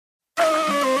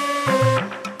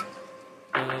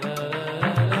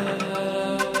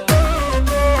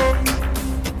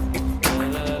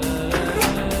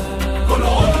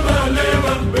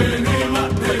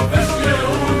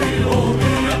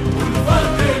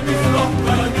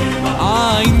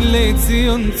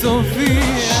Shalom and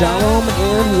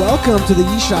welcome to the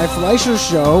Yishai Fleisher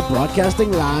Show,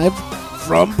 broadcasting live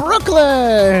from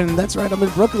Brooklyn. That's right, I'm in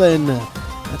Brooklyn.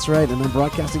 That's right, and I'm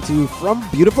broadcasting to you from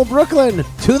beautiful Brooklyn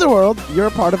to the world. You're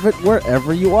a part of it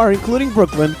wherever you are, including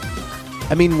Brooklyn.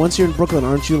 I mean, once you're in Brooklyn,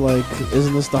 aren't you like,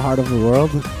 isn't this the heart of the world?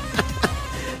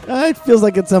 It feels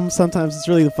like it's sometimes it's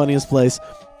really the funniest place.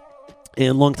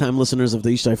 And longtime listeners of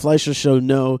the Yishai Fleisher Show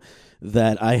know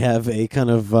that I have a kind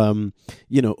of, a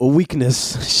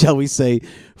weakness, shall we say,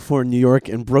 for New York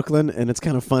and Brooklyn, and it's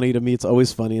kind of funny to me. It's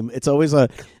always funny. It's always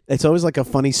like a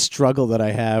funny struggle that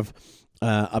I have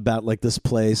about like this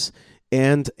place.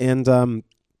 And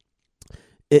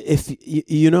if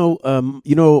you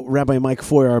know Rabbi Mike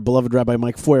Feuer, our beloved Rabbi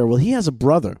Mike Feuer. Well, he has a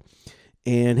brother,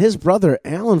 and his brother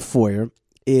Alan Feuer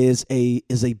is a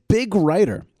big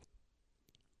writer.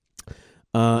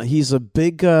 He's a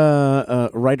big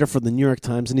writer for the New York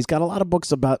Times, and he's got a lot of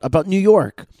books about New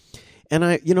York. And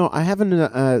I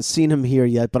haven't seen him here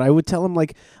yet, but I would tell him,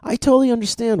 like, I totally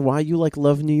understand why you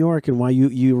love New York and why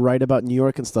you write about New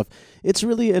York and stuff. It's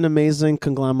really an amazing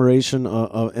conglomeration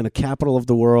and a capital of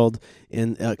the world,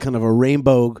 and kind of a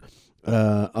rainbow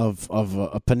of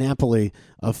a panoply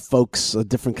of folks,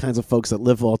 different kinds of folks that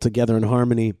live all together in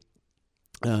harmony.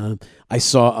 I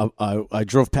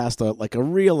drove past a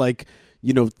real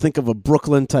think of a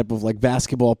Brooklyn type of like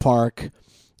basketball park.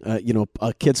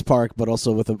 A kids park, but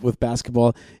also with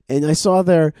basketball. And I saw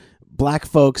there black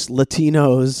folks,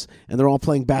 Latinos, and they're all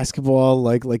playing basketball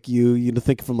like you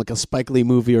think from like a Spike Lee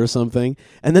movie or something.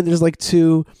 And then there's like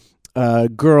two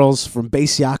girls from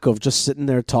Beis Yaakov just sitting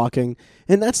there talking.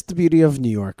 And that's the beauty of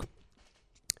New York.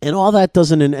 And all that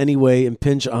doesn't in any way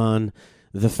impinge on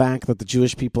the fact that the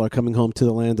Jewish people are coming home to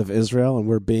the land of Israel, and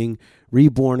we're being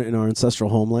reborn in our ancestral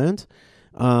homeland.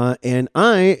 And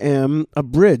I am a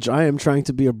bridge. I am trying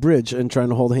to be a bridge and trying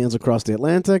to hold hands across the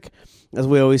Atlantic, as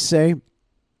we always say,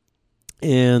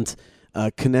 and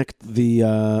connect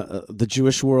the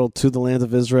Jewish world to the land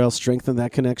of Israel, strengthen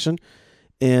that connection.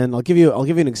 And I'll give you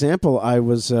an example. I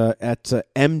was at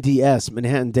MDS,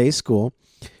 Manhattan Day School,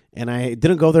 and I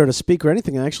didn't go there to speak or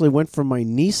anything. I actually went for my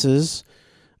niece's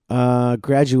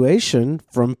graduation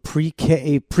from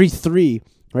pre-3,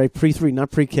 right? Pre-3,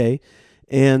 not pre-K.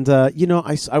 And,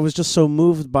 I was just so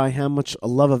moved by how much a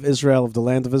love of Israel, of the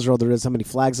land of Israel there is, how many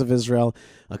flags of Israel,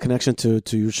 a connection to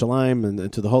Yerushalayim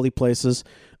and to the holy places.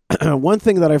 One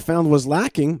thing that I found was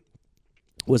lacking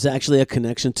was actually a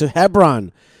connection to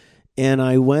Hebron. And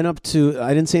I went up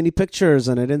I didn't see any pictures,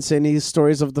 and I didn't see any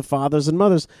stories of the fathers and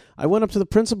mothers. I went up to the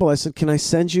principal. I said, can I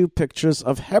send you pictures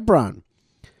of Hebron,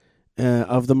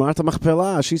 of the Marta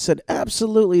Machpelah? She said,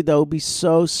 absolutely, that would be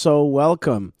so, so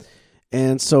welcome.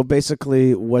 And so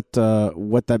basically what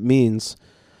that means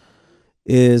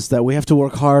is that we have to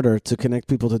work harder to connect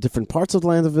people to different parts of the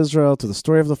land of Israel, to the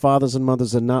story of the fathers and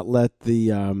mothers, and not let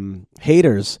the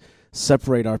haters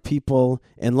separate our people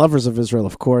and lovers of Israel,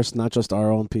 of course, not just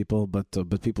our own people, but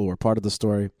people who are part of the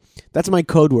story. That's my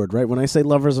code word, right? When I say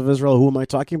lovers of Israel, who am I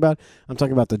talking about? I'm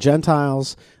talking about the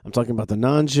Gentiles. I'm talking about the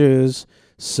non-Jews.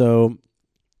 So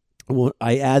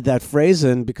I add that phrase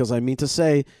in because I mean to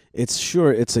say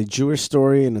it's a Jewish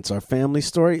story and it's our family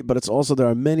story, but it's also, there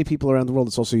are many people around the world.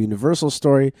 It's also a universal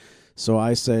story. So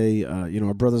I say,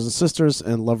 our brothers and sisters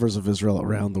and lovers of Israel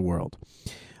around the world.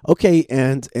 Okay,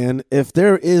 and if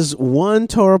there is one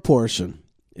Torah portion,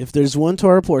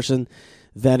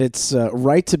 that it's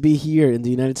right to be here in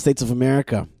the United States of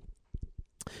America,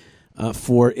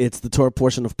 for it's the Torah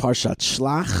portion of Parshat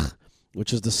Shlach,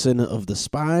 which is the sin of the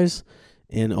spies.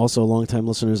 And also, longtime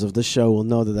listeners of this show will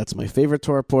know that that's my favorite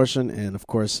Torah portion. And, of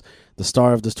course, the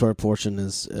star of this Torah portion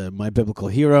is my biblical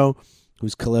hero,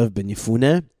 who's Kalev ben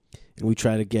Yefuneh. And we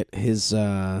try to get his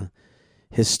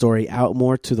story out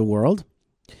more to the world.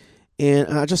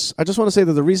 And I just want to say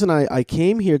that the reason I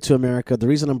came here to America, the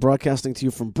reason I'm broadcasting to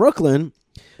you from Brooklyn,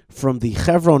 from the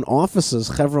Chevron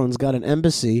offices. Chevron's got an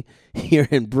embassy here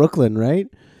in Brooklyn, right?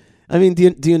 I mean,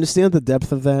 do you understand the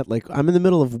depth of that? Like, I'm in the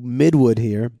middle of Midwood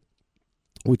here,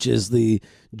 which is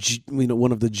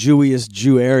one of the Jewiest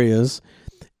Jew areas,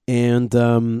 and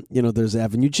there's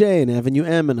Avenue J and Avenue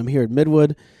M, and I'm here at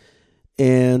Midwood,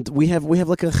 and we have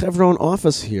like a Chevron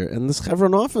office here, and this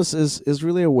Chevron office is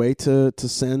really a way to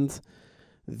send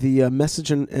the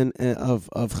message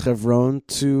of Chevron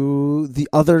to the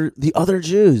other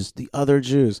Jews.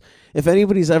 If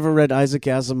anybody's ever read Isaac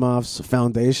Asimov's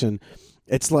Foundation,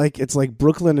 it's like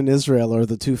Brooklyn and Israel are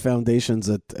the two foundations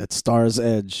at Star's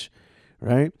Edge.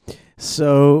 Right,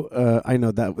 so I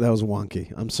know that was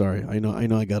wonky. I'm sorry. I know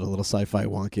I got a little sci-fi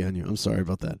wonky on you. I'm sorry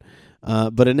about that.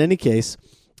 But in any case,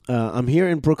 I'm here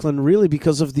in Brooklyn really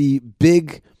because of the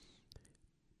big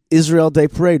Israel Day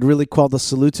Parade, really called the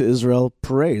Salute to Israel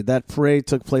Parade. That parade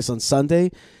took place on Sunday,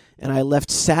 and I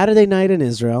left Saturday night in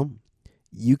Israel.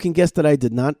 You can guess that I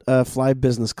did not fly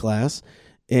business class.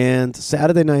 And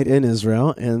Saturday night in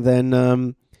Israel, and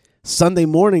then Sunday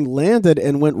morning landed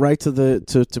and went right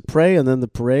to pray, and then the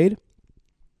parade.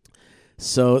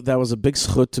 So that was a big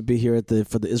zchut to be here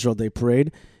for the Israel Day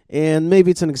Parade. And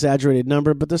maybe it's an exaggerated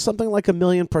number, but there's something like 1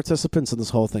 million participants in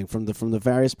this whole thing from the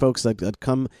various folks that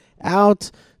come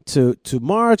out to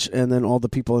march, and then all the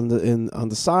people on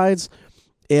the sides.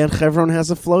 And Chevron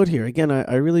has a float here. Again,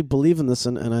 I really believe in this,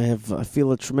 and I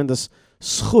feel a tremendous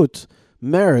zchut,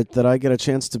 merit, that I get a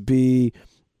chance to be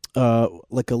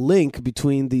like a link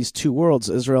between these two worlds,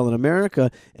 Israel and America,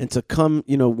 and to come,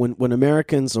 when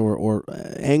Americans or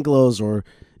Anglos or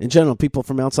in general people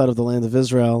from outside of the land of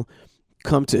Israel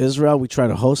come to Israel, we try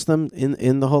to host them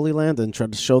in the Holy Land and try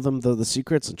to show them the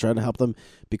secrets and try to help them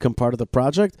become part of the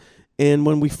project. And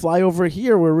when we fly over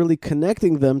here, we're really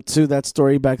connecting them to that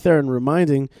story back there and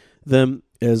reminding them,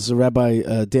 as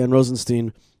Rabbi Dan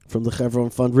Rosenstein from the Chevron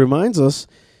Fund reminds us.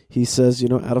 He says,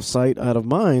 out of sight, out of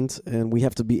mind, and we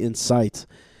have to be in sight.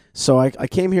 So I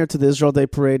came here to the Israel Day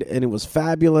Parade, and it was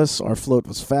fabulous. Our float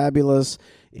was fabulous,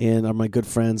 and my good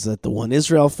friends at the One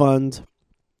Israel Fund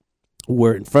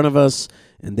were in front of us,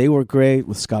 and they were great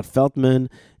with Scott Feltman.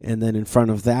 And then in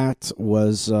front of that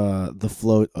was the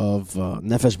float of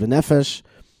Nefesh B'Nefesh,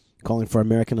 calling for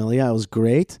American Aliyah. It was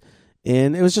great,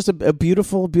 and it was just a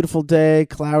beautiful, beautiful day,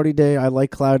 cloudy day. I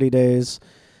like cloudy days.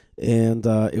 And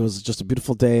it was just a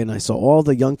beautiful day, and I saw all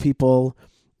the young people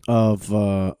of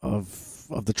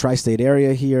the tri-state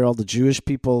area here, all the Jewish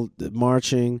people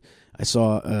marching. I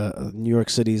saw New York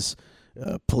City's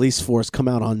police force come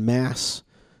out en masse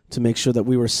to make sure that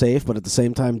we were safe, but at the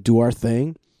same time do our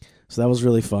thing. So that was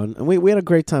really fun, and we had a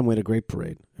great time. We had a great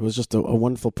parade. It was just a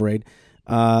wonderful parade.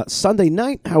 Sunday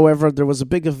night, however, there was a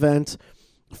big event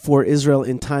for Israel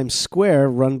in Times Square,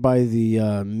 run by the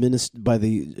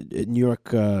New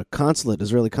York consulate,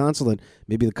 Israeli consulate,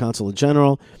 maybe the consulate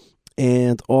general,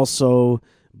 and also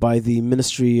by the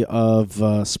Ministry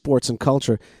of Sports and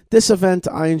Culture. This event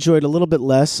I enjoyed a little bit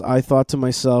less. I thought to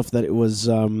myself that it was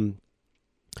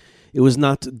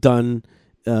not done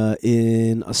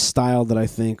in a style that I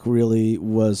think really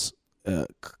was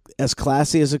as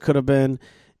classy as it could have been,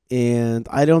 and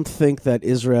I don't think that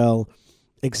Israel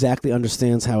exactly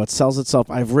understands how it sells itself.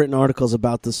 I've written articles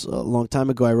about this a long time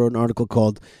ago. I wrote an article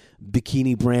called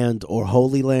Bikini Brand or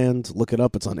Holy Land. Look it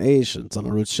up. It's on Aish. It's on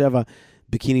Arutz Sheva.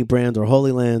 Bikini Brand or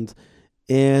Holy Land.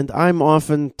 And I'm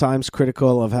oftentimes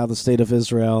critical of how the state of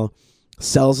Israel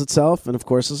sells itself. And, of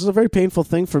course, this is a very painful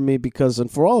thing for me and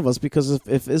for all of us, because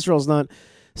if Israel's not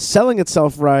selling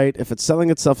itself right, if it's selling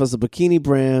itself as a bikini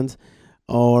brand,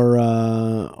 or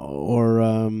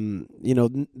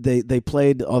they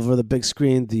played over the big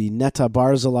screen the Netta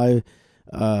Barzilai,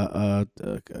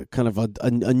 kind of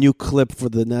a new clip for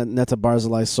the Netta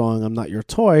Barzilai song "I'm Not Your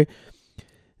Toy,"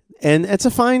 and it's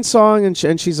a fine song, and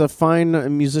she's a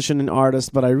fine musician and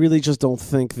artist, but I really just don't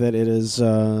think that it is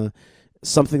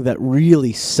something that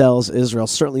really sells Israel.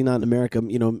 Certainly not in America.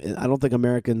 I don't think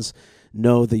Americans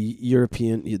know the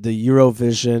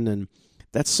Eurovision, and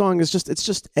that song is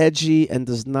just edgy and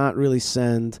does not really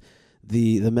send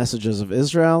the messages of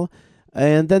Israel.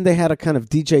 And then they had a kind of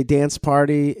DJ dance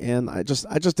party, and I just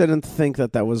didn't think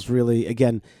that was really,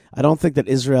 again, I don't think that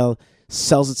Israel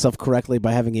sells itself correctly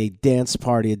by having a dance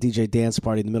party, a DJ dance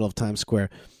party in the middle of Times Square.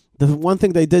 The one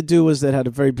thing they did do was they had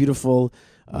a very beautiful,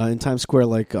 in Times Square,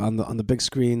 like on the big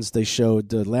screens, they showed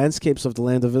the landscapes of the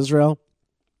land of Israel.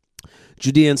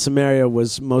 Judea and Samaria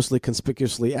was mostly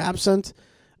conspicuously absent.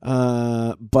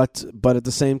 But at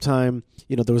the same time,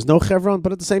 there was no Hebron,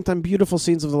 but at the same time, beautiful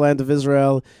scenes of the land of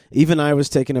Israel. Even I was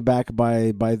taken aback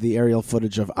by the aerial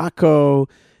footage of Akko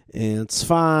and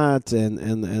Tzfat and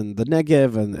the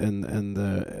Negev and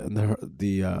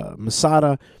the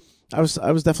Masada. I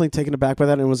was definitely taken aback by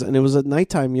that. And it was at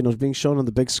nighttime. It was being shown on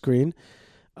the big screen.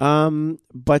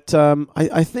 But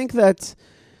I think that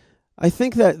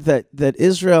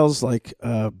Israel's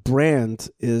brand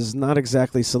is not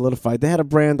exactly solidified. They had a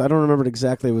brand, I don't remember it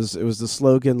exactly. It was the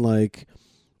slogan like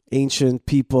 "Ancient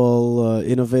People,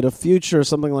 Innovative Future,"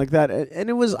 something like that. And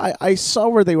it was I saw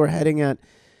where they were heading at,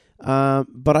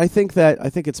 but I think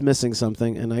it's missing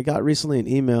something. And I got recently an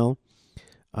email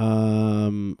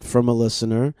from a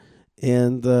listener,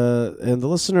 and the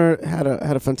listener had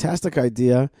a fantastic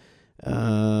idea.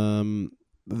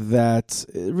 That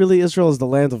really Israel is the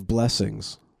land of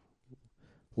blessings.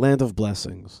 Land of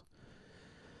blessings.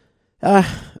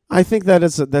 I think that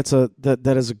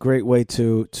is a great way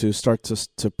to start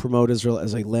to promote Israel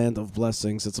as a land of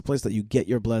blessings. It's a place that you get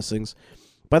your blessings.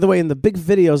 By the way, in the big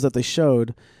videos that they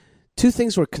showed, two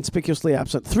things were conspicuously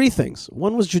absent. Three things.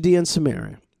 One was Judea and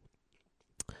Samaria.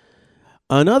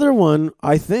 Another one,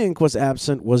 I think, was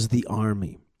absent was the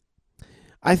army.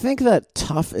 I think that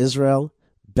tough Israel,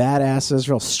 badass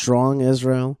Israel, strong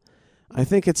Israel, I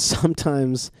think it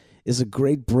sometimes is a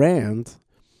great brand.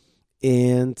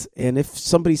 And if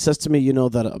somebody says to me, you know,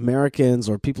 that Americans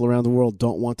or people around the world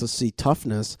don't want to see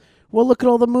toughness, well, look at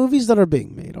all the movies that are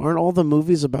being made. Aren't all the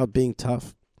movies about being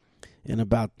tough and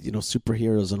about, you know,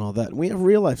 superheroes and all that? And we have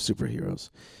real life superheroes.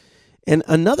 And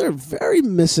another very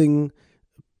missing,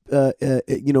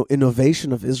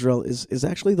 innovation of Israel is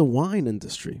actually the wine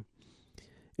industry.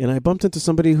 And I bumped into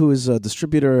somebody who is a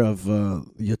distributor of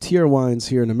Yatir wines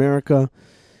here in America,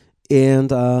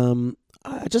 and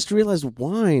I just realized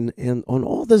wine and on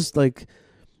all this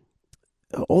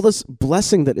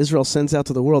blessing that Israel sends out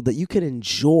to the world that you can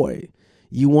enjoy.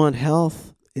 You want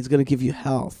health, it's going to give you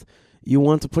health. You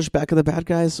want to push back on the bad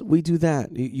guys, we do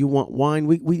that. You want wine,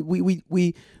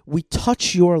 we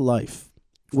touch your life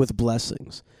with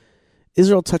blessings.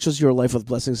 Israel touches your life with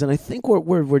blessings, and I think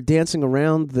we're dancing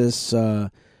around this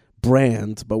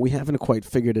brand, but we haven't quite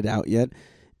figured it out yet.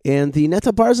 And the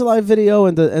Netta Barzilai video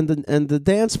and the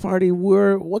dance party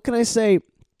were, what can I say?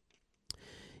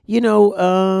 You know,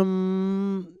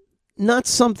 not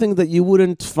something that you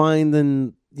wouldn't find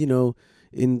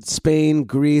in Spain,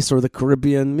 Greece, or the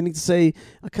Caribbean. Meaning to say,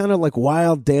 a kind of like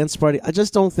wild dance party. I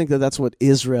just don't think that that's what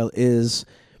Israel is,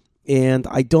 and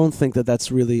I don't think that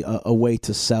that's really a way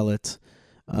to sell it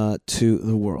to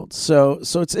the world. So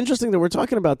it's interesting that we're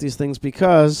talking about these things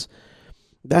because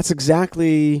that's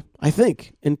exactly, I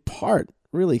think, in part,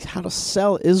 really, how to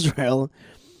sell Israel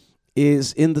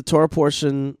is in the Torah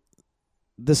portion,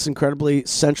 this incredibly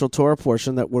central Torah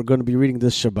portion that we're going to be reading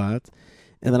this Shabbat.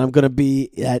 And then I'm going to be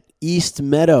at East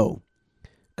Meadow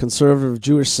Conservative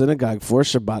Jewish Synagogue for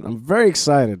Shabbat. I'm very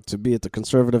excited to be at the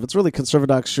conservative. It's really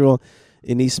conservative shul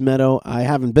in East Meadow. I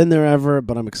haven't been there ever,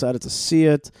 but I'm excited to see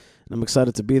it. And I'm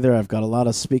excited to be there. I've got a lot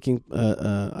of speaking,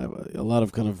 a lot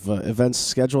of kind of events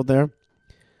scheduled there.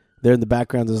 There in the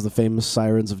background is the famous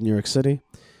Sirens of New York City.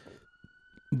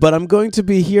 But I'm going to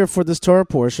be here for this Torah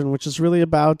portion, which is really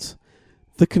about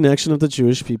the connection of the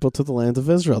Jewish people to the land of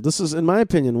Israel. This is, in my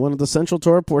opinion, one of the central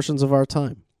Torah portions of our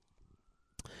time.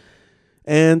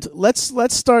 And let's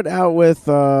start out with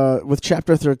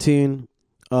chapter 13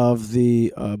 of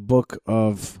the book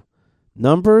of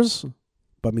Numbers,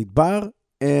 Bamidbar,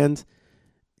 and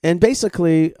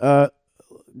basically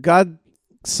God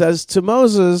says to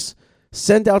Moses,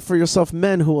 send out for yourself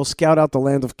men who will scout out the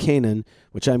land of Canaan,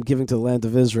 which I am giving to the land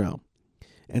of Israel.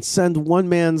 And send one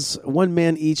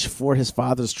man each for his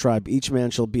father's tribe. Each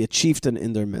man shall be a chieftain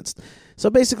in their midst. So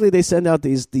basically they send out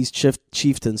these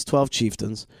chieftains, 12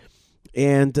 chieftains.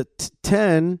 And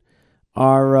 10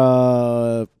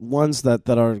 are ones that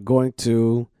are going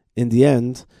to, in the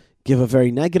end, give a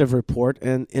very negative report.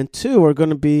 And 2 are going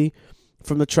to be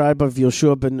from the tribe of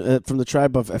from the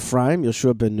tribe of Ephraim,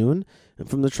 Yoshua ben Nun, and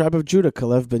from the tribe of Judah,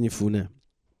 Kalev ben Yefuneh.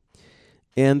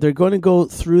 And they're going to go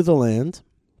through the land.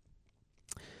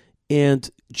 And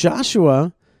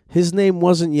Joshua, his name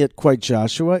wasn't yet quite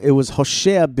Joshua. It was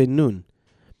Hoshea ben Nun.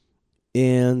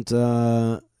 And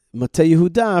Matei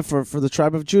Yehuda, for the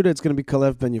tribe of Judah, it's going to be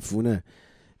Kalev ben Yefuneh.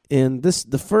 And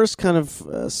the first kind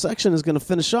of section is going to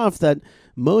finish off that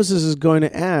Moses is going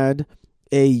to add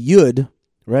a Yud,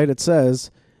 right? It says,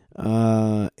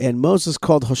 and Moses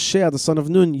called Hoshea, the son of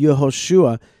Nun,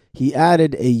 Yehoshua. He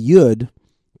added a Yud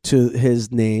to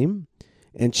his name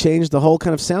and changed the whole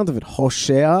kind of sound of it,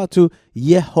 Hoshea to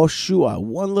Yehoshua.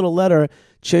 One little letter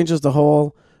changes the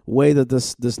whole way that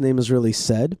this name is really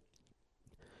said.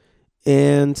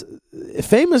 And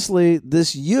famously,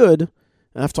 this Yud,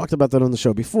 I've talked about that on the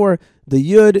show before, the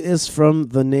Yud is from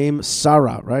the name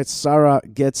Sarah, right? Sarah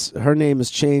her name is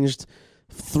changed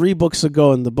 3 books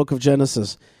ago in the book of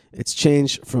Genesis. It's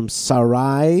changed from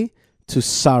Sarai to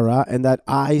Sarah, and that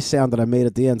I sound that I made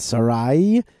at the end,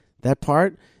 Sarai, that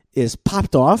part is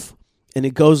popped off, and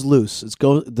it goes loose. The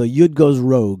Yud goes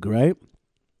rogue, right?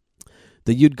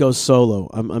 The Yud goes solo.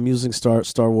 I'm using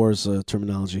Star Wars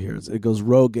terminology here. It goes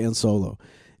rogue and solo,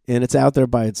 and it's out there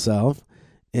by itself,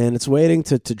 and it's waiting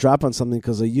to drop on something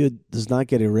because a Yud does not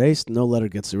get erased. No letter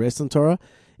gets erased in Torah,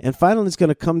 and finally it's going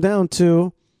to come down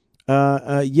to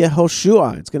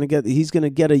Yehoshua. He's going to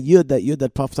get a Yud, that Yud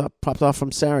that popped off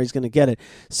from Sarah. He's going to get it.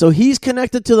 So he's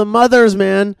connected to the mothers,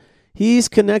 man. He's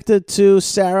connected to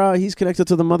Sarah. He's connected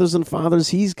to the mothers and fathers.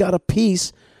 He's got a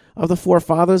piece of the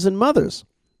forefathers and mothers.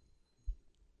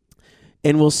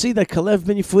 And we'll see that Kalev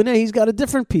ben Yefuneh, he's got a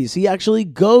different piece. He actually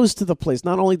goes to the place.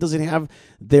 Not only does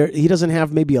he doesn't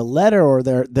have maybe a letter or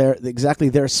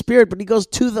their spirit, but he goes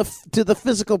to the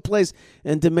physical place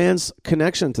and demands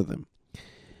connection to them.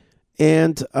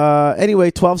 And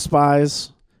anyway, 12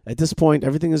 spies. At this point,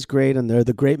 everything is great, and they're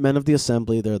the great men of the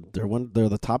assembly. They're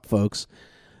the top folks,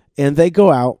 and they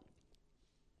go out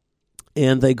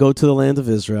and they go to the land of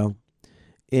Israel.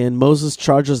 And Moses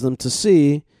charges them to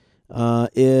see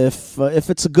if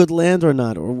it's a good land or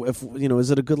not, or if is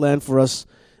it a good land for us?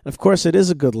 And of course, it is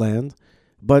a good land,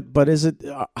 but is it?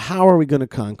 How are we going to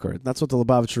conquer it? That's what the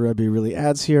Lubavitcher Rebbe really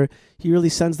adds here. He really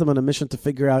sends them on a mission to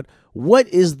figure out what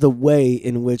is the way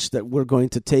in which that we're going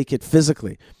to take it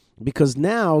physically, because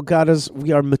now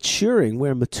we are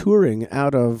maturing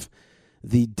out of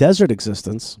the desert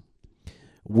existence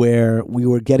where we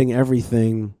were getting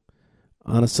everything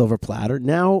on a silver platter.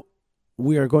 Now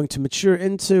we are going to mature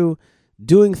into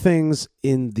doing things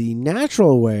in the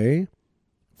natural way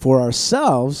for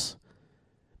ourselves,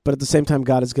 but at the same time,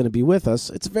 God is going to be with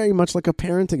us. It's very much like a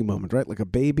parenting moment, right? Like a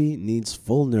baby needs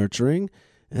full nurturing,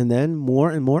 and then more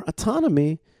and more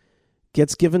autonomy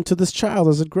gets given to this child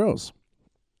as it grows.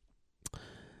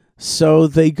 So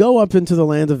they go up into the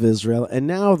land of Israel, and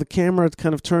now the camera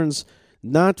kind of turns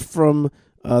not from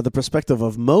the perspective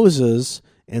of Moses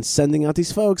and sending out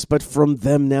these folks, but from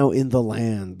them now in the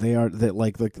land.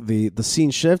 The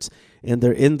scene shifts, and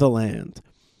they're in the land.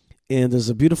 And there's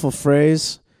a beautiful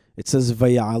phrase. It says,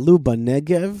 Vayalu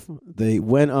b'negev. They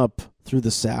went up through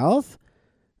the south.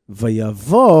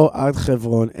 Vayavo ad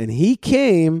Hebron. And he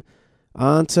came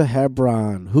onto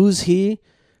Hebron. Who's he?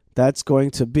 That's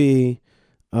going to be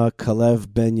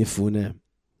Kalev ben Yefuneh.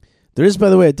 There is, by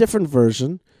the way, a different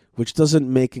version, which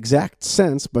doesn't make exact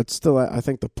sense, but still I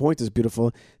think the point is beautiful.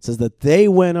 It says that they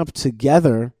went up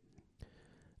together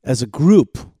as a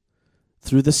group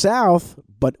through the south,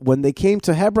 but when they came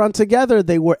to Hebron together,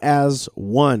 they were as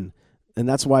one. And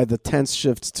that's why the tense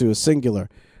shifts to a singular,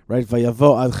 right?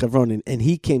 Vayavo ad Hebron, and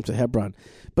he came to Hebron.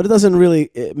 But it doesn't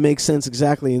really make sense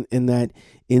exactly in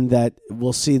that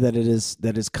we'll see that it is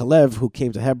Kalev who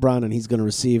came to Hebron, and he's going to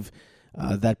receive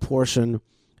that portion.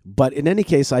 But in any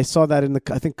case, I saw that in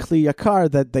I think Kli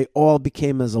Yakar, that they all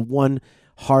became as a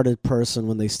one-hearted person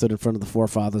when they stood in front of the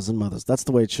forefathers and mothers. That's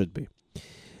the way it should be.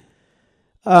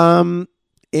 And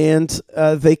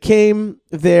they came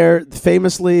there,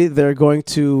 famously, they're going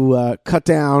to cut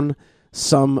down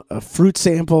some fruit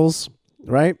samples,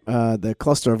 right? The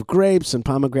cluster of grapes and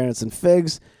pomegranates and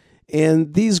figs.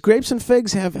 And these grapes and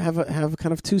figs have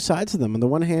kind of two sides to them. On the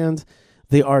one hand,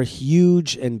 they are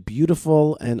huge and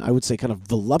beautiful, and I would say kind of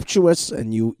voluptuous,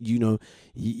 and you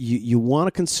want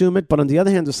to consume it. But on the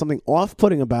other hand, there's something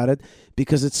off-putting about it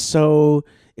because it's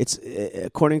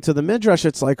according to the Midrash,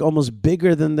 it's like almost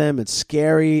bigger than them. It's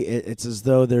scary. It's as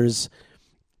though there's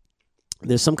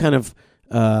some kind of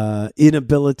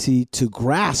inability to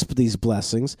grasp these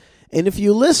blessings. And if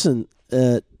you listen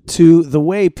to the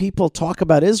way people talk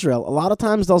about Israel, a lot of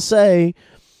times they'll say,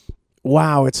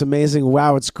 wow, it's amazing.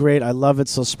 Wow, it's great. I love it.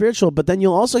 So spiritual. But then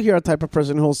you'll also hear a type of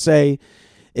person who'll say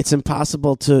it's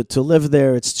impossible to live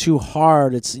there. It's too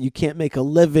hard. You can't make a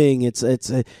living. You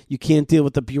can't deal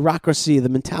with the bureaucracy, the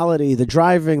mentality, the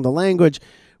driving, the language,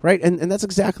 right? And that's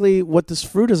exactly what this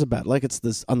fruit is about. Like it's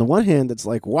this, on the one hand, it's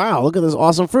like, wow, look at this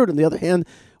awesome fruit. On the other hand,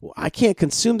 I can't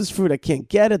consume this fruit. I can't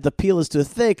get it. The peel is too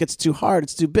thick. It's too hard.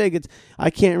 It's too big. I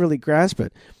can't really grasp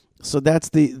it. So that's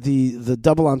the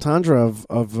double entendre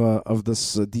of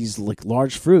these like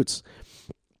large fruits.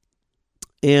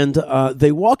 And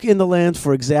they walk in the land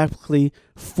for exactly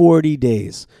 40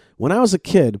 days. When I was a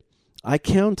kid, I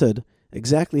counted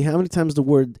exactly how many times the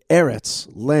word Eretz,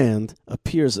 land,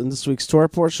 appears in this week's Torah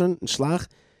portion in Shlach,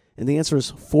 and the answer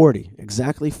is 40,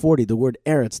 exactly 40. The word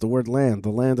Eretz, the word land, the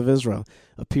land of Israel,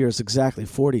 appears exactly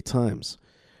 40 times.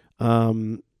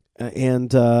 They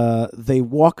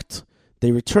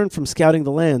returned from scouting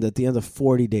the land at the end of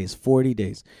 40 days. 40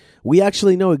 days. We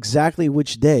actually know exactly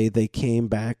which day they came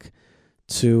back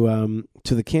to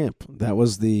the camp.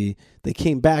 They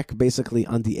came back basically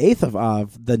on the 8th of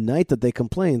Av. The night that they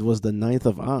complained was the 9th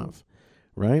of Av,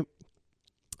 right?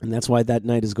 And that's why that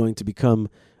night is going to become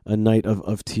a night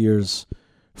of tears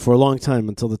for a long time,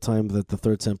 until the time that the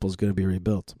third temple is going to be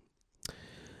rebuilt.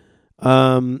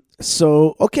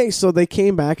 So they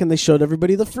came back and they showed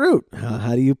everybody the fruit.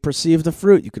 How do you perceive the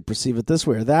fruit? You could perceive it this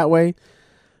way or that way.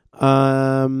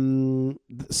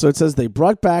 So it says they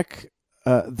brought them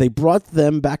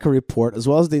back a report, as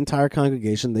well as the entire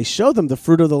congregation. They showed them the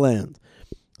fruit of the land.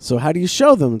 So how do you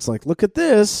show them? It's like, look at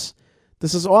this.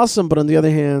 This is awesome. But on the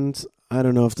other hand, I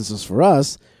don't know if this is for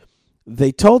us.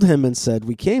 They told him and said,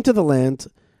 we came to the land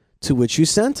to which you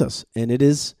sent us, and it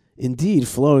is indeed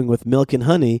flowing with milk and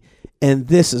honey, and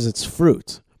this is its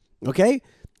fruit. Okay?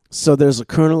 So there's a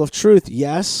kernel of truth.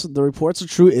 Yes, the reports are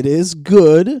true. It is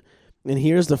good, and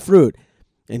here's the fruit.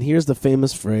 And here's the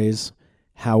famous phrase,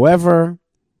 however,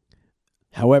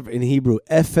 in Hebrew,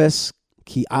 Efes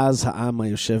ki az ha'am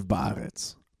hayoshev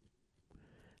ba'aretz.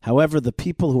 However, the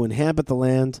people who inhabit the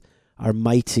land are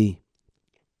mighty,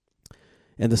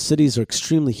 and the cities are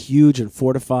extremely huge and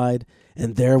fortified,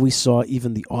 and there we saw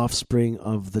even the offspring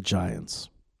of the giants.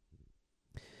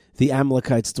 The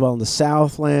Amalekites dwell in the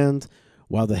southland,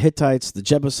 while the Hittites, the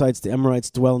Jebusites, the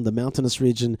Amorites dwell in the mountainous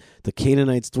region. The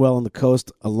Canaanites dwell on the coast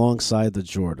alongside the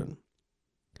Jordan.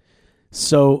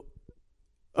 So,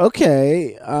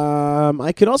 okay,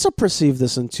 I could also perceive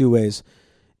this in two ways.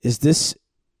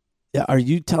 Are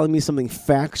you telling me something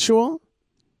factual?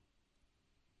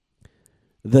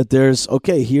 That there's, this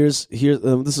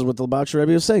is what the Lubavitcher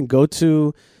Rebbe was saying. Go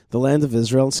to the land of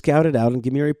Israel and scout it out and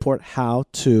give me a report how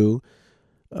to,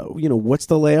 what's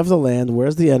the lay of the land,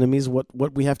 where's the enemies, what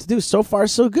we have to do. So far,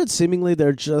 so good. Seemingly,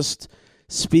 they're just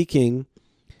speaking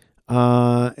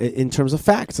in terms of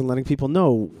facts and letting people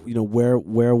know, where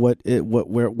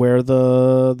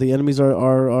the enemies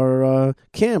are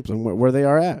camped and where they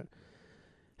are at.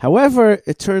 However,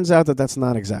 it turns out that that's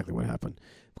not exactly what happened.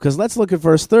 Because let's look at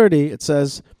verse 30. It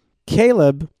says,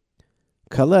 Kalev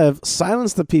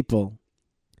silenced the people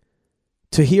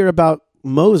to hear about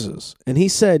Moses. And he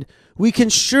said, we can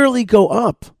surely go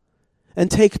up and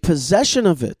take possession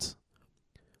of it,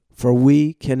 for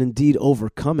we can indeed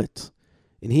overcome it.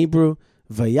 In Hebrew,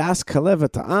 Vayas Kalev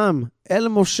et ha'am el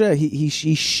Moshe. He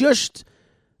shushed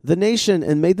the nation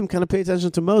and made them kind of pay attention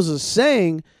to Moses,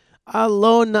 saying,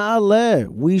 Alo na'aleh,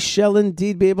 we shall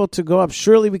indeed be able to go up.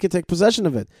 Surely we can take possession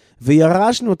of it.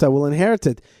 V'yarashnuta, will inherit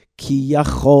it. Ki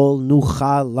yachol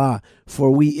nuchala,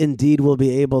 for we indeed will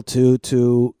be able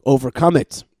to overcome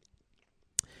it.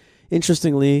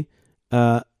 Interestingly,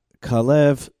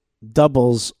 Kalev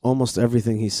doubles almost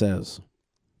everything he says.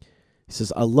 He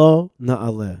says, Alo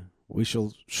na'aleh, we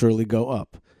shall surely go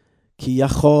up. Ki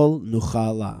yachol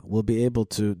nuchala, we'll be able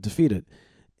to defeat it.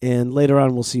 And later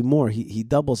on, we'll see more. He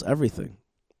doubles everything.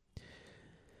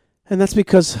 And that's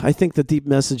because I think the deep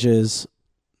message is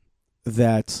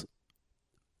that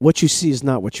what you see is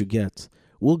not what you get.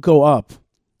 We'll go up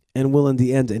and we'll in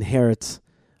the end inherit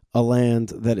a land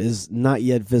that is not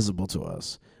yet visible to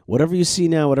us. Whatever you see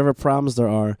now, whatever problems there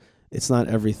are, it's not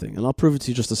everything. And I'll prove it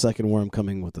to you just a second where I'm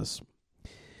coming with this.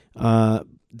 Now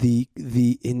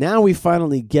we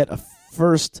finally get a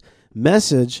first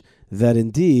message that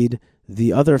indeed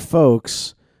the other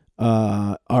folks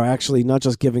are actually not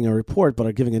just giving a report, but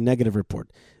are giving a negative report.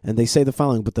 And they say the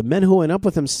following, but the men who went up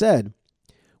with him said,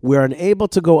 we are unable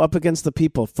to go up against the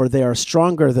people, for they are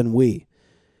stronger than we.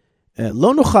 We will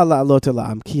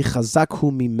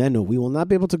not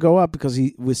be able to go up because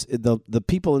the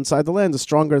people inside the land are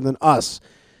stronger than us.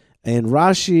 And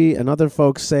Rashi and other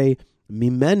folks say,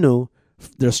 mimenu,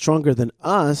 they're stronger than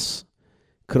us,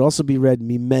 could also be read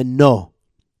mimeno,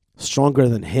 stronger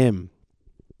than him.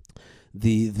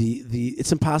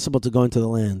 It's impossible to go into the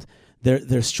land.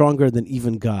 They're stronger than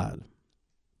even God.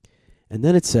 And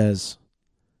then it says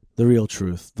the real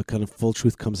truth, the kind of full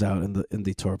truth comes out in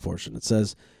the Torah portion. It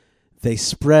says they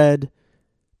spread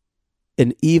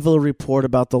an evil report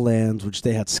about the land which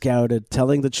they had scouted,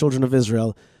 telling the children of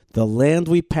Israel, the land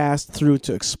we passed through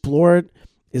to explore it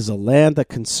is a land that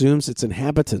consumes its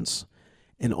inhabitants,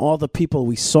 and all the people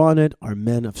we saw in it are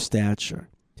men of stature.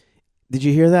 Did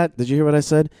you hear that? Did you hear what I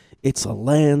said? It's a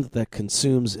land that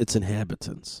consumes its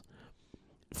inhabitants.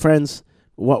 Friends,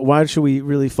 why should we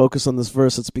really focus on this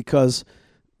verse? It's because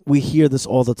we hear this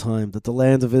all the time, that the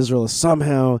land of Israel is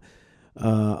somehow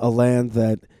a land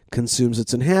that consumes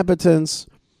its inhabitants.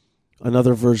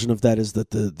 Another version of that is that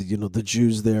the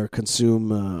Jews there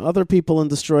consume other people and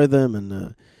destroy them,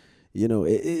 and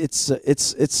it's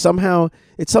somehow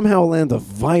a land of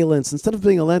violence. Instead of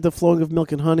being a land of flowing of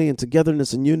milk and honey and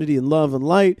togetherness and unity and love and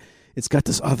light, it's got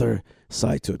this other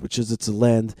side to it, which is it's a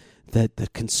land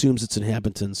that consumes its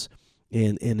inhabitants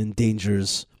and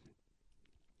endangers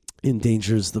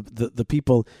the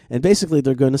people. And basically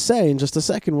they're going to say, in just a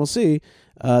second we'll see,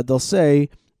 they'll say,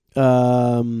 why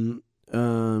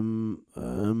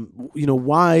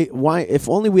if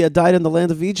only we had died in the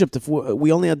land of Egypt, if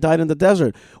we only had died in the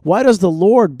desert, why does the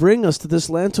Lord bring us to this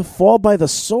land to fall by the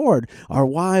sword? Our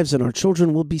wives and our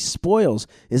children will be spoils.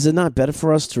 Is it not better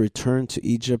for us to return to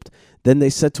Egypt? Then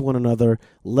they said to one another,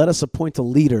 let us appoint a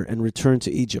leader and return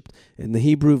to Egypt. In the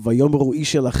Hebrew, Vayomru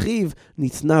ish el achiv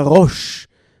nitna rosh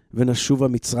v'nashuva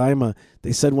mitzrayma.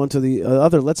 They said one to the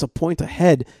other, let's appoint a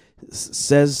head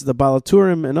says the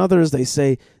Balaturim and others, they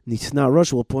say, Nitna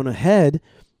Rosh will put on a head.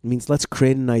 It means let's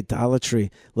create an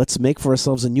idolatry. Let's make for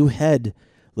ourselves a new head.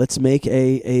 Let's make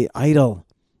a idol.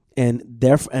 And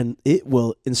it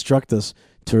will instruct us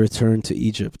to return to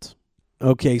Egypt.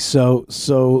 Okay, so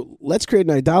let's create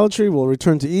an idolatry. We'll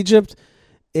return to Egypt.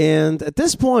 And at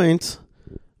this point,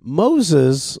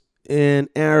 Moses and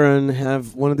Aaron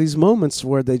have one of these moments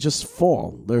where they just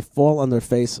fall. They fall on their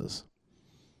faces.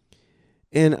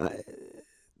 And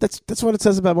that's what it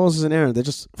says about Moses and Aaron. They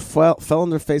just fell on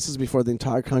their faces before the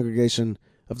entire congregation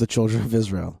of the children of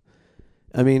Israel.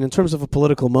 I mean, in terms of a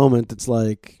political moment, it's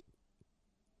like,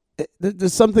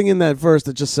 there's something in that verse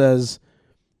that just says,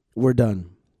 we're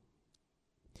done.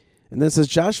 And then it says,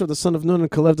 Joshua the son of Nun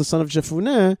and Caleb the son of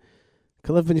Jephunneh,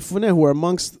 Caleb ben Jephunneh, who were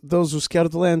amongst those who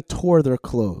scouted the land, tore their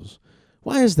clothes.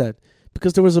 Why is that?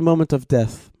 Because there was a moment of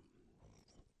death.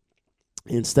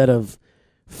 Instead of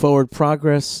forward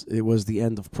progress, it was the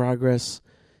end of progress.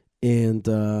 And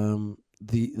and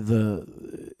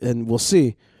we'll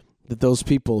see that those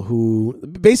people who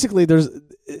basically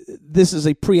this is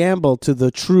a preamble to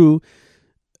the true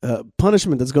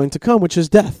punishment that's going to come, which is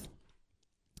death.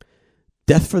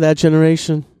 Death for that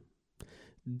generation.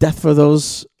 Death for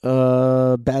those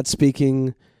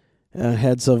bad-speaking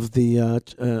heads of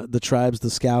the tribes, the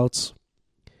scouts.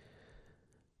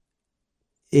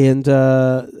 And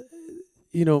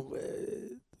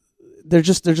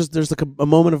there's like a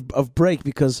moment of break,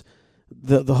 because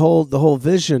the whole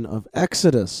vision of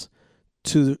Exodus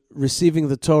to receiving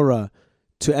the Torah,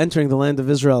 to entering the land of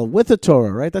Israel with the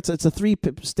Torah, right? It's a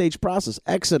 3-stage process.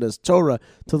 Exodus, Torah,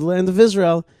 to the land of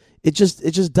Israel. It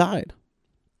just died.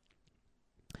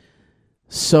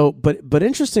 So, but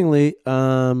interestingly,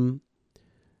 once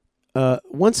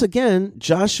again,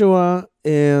 Joshua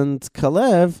and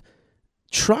Caleb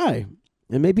try,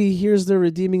 and maybe here's their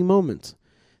redeeming moment.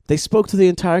 They spoke to the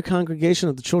entire congregation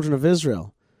of the children of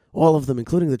Israel, all of them,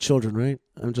 including the children, right?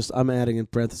 I'm adding in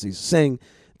parentheses, saying,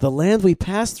 the land we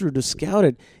passed through to scout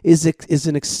it is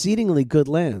an exceedingly good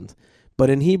land. But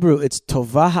in Hebrew, it's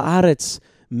Tovah haaretz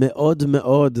me'od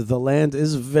me'od. The land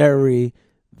is very,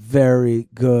 very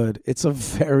good. It's a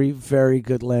very, very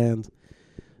good land.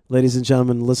 Ladies and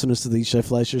gentlemen, listeners to the Yishai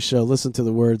Fleischer Show, listen to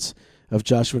the words of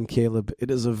Joshua and Caleb.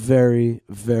 It is a very,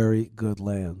 very good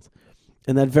land.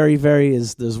 And that very, very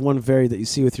there's one very that you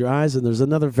see with your eyes, and there's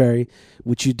another very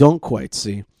which you don't quite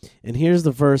see. And here's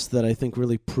the verse that I think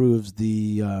really proves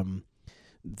the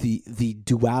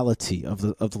duality of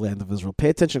the land of Israel. Pay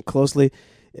attention closely.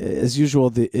 As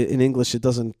usual, in English it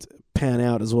doesn't pan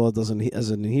out as well as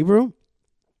in Hebrew.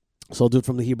 So I'll do it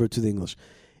from the Hebrew to the English.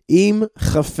 Im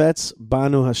chafetz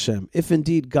banu Hashem. If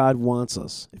indeed God wants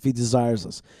us, if He desires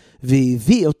us,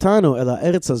 v'vi otanu el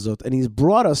ha'eretz hazot, and He's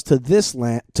brought us to this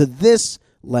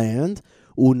land,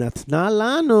 unatna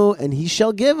lanu, and He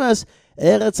shall give us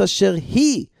eretz asher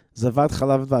He zavat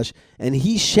chalav v'dvash, and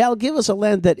He shall give us a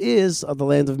land that is the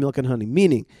land of milk and honey.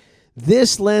 Meaning,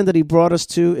 this land that He brought us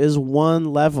to is one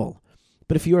level.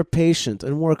 But if you are patient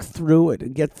and work through it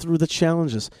and get through the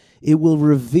challenges, it will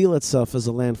reveal itself as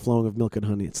a land flowing of milk and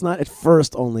honey. It's not at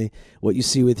first only what you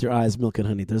see with your eyes, milk and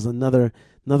honey. There's another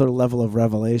level of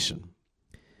revelation.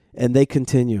 And they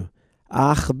continue,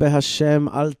 Ach behashem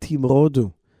al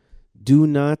timrodu. Do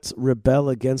not rebel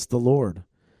against the Lord.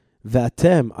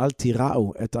 V'atem al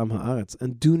tira'u et am ha'aretz.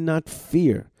 And do not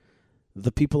fear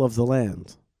the people of the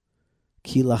land.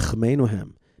 Ki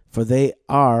lachmeinuhem. For they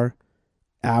are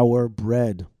our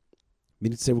bread.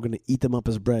 Meaning to say we're going to eat them up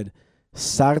as bread.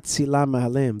 Sar tzila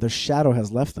mahalem. Their shadow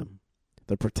has left them.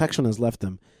 Their protection has left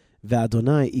them.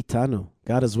 Ve'adonai itanu.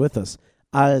 God is with us.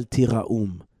 Al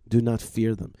tira'um. Do not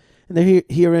fear them. And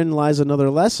herein lies another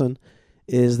lesson,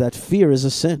 is that fear is a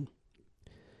sin.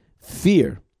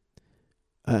 Fear,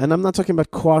 and I'm not talking about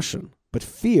caution, but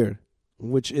fear,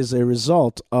 which is a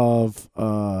result of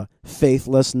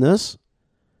faithlessness,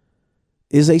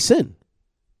 is a sin.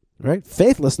 Right?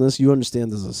 Faithlessness, you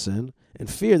understand, is a sin. And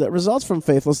fear that results from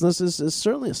faithlessness is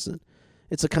certainly a sin.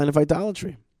 It's a kind of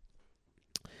idolatry.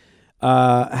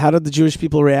 How did the Jewish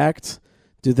people react?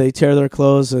 Did they tear their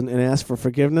clothes and ask for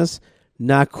forgiveness?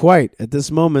 Not quite. At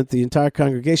this moment, the entire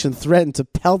congregation threatened to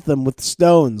pelt them with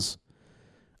stones.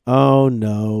 Oh,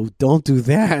 no. Don't do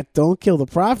that. Don't kill the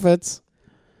prophets.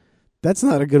 That's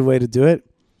not a good way to do it.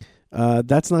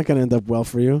 That's not going to end up well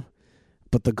for you.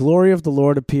 But the glory of the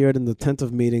Lord appeared in the tent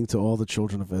of meeting to all the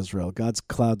children of Israel. God's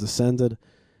cloud descended.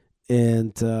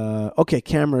 And,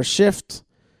 camera shift.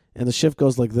 And the shift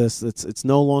goes like this. It's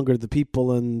no longer the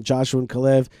people and Joshua and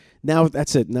Caleb. Now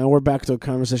that's it. Now we're back to a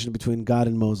conversation between God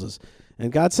and Moses.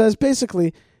 And God says,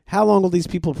 basically, how long will these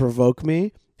people provoke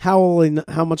me?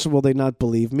 how much will they not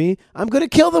believe me? I'm going to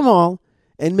kill them all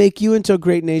and make you into a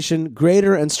great nation,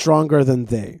 greater and stronger than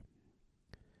they.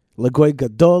 Lagoy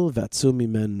gadol v'atzum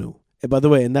mimenu. And by the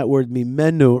way, in that word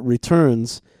mimenu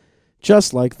returns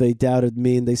just like they doubted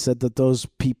me and they said that those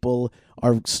people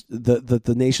are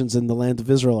the nations in the land of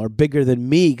Israel are bigger than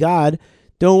me, God.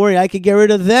 Don't worry, I could get rid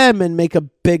of them and make a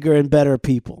bigger and better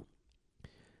people.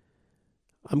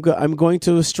 I'm going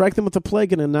to strike them with a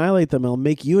plague and annihilate them. I'll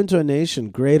make you into a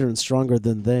nation greater and stronger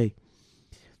than they.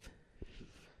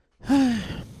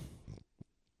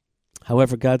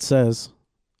 However,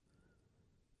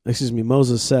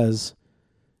 Moses says,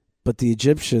 but the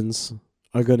Egyptians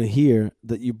are going to hear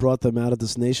that you brought them out of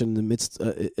this nation in the midst,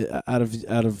 out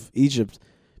of Egypt.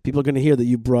 People are going to hear that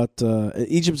you brought,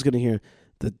 Egypt's going to hear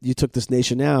that you took this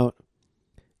nation out,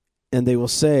 and they will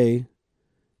say,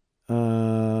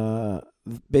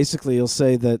 basically he'll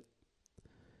say that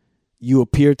you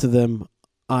appeared to them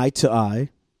eye to eye,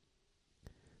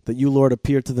 that you, Lord,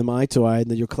 appeared to them eye to eye, and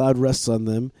that your cloud rests on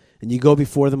them, and you go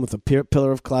before them with a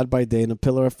pillar of cloud by day and a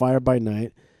pillar of fire by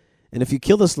night. And if you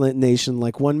kill this nation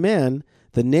like one man,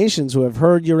 the nations who have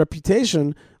heard your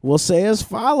reputation will say as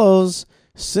follows: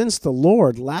 since the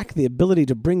Lord lacked the ability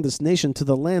to bring this nation to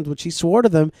the land which he swore to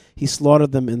them, he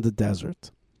slaughtered them in the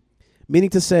desert.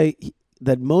 Meaning to say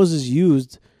that Moses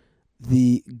used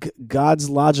the God's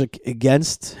logic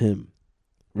against him,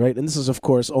 right? And this is, of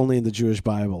course, only in the Jewish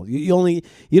Bible. You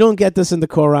don't get this in the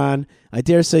Quran. I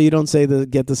dare say you don't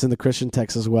get this in the Christian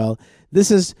text as well. This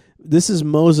is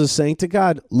Moses saying to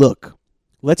God, look,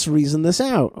 let's reason this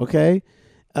out, okay?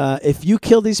 If you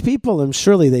kill these people, and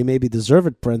surely they maybe deserve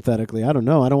it, parenthetically. I don't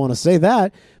know. I don't want to say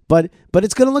that. But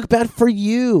it's going to look bad for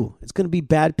you. It's going to be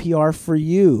bad PR for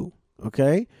you,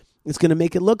 okay? It's going to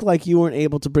make it look like you weren't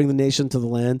able to bring the nation to the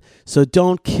land. So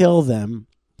don't kill them.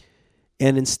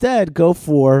 And instead, go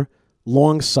for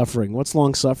long suffering. What's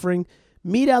long suffering?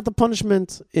 Mete out the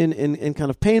punishment in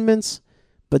kind of payments,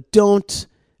 but don't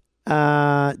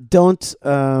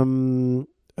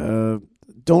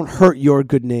hurt your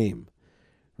good name,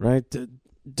 right?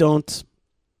 Don't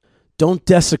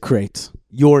desecrate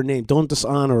your name. Don't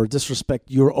dishonor or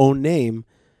disrespect your own name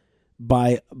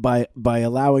by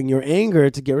allowing your anger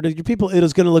to get rid of your people. It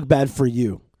is going to look bad for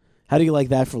you. How do you like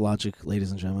that for logic,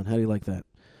 ladies and gentlemen? How do you like that?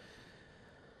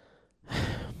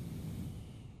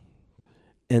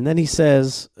 And then he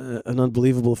says an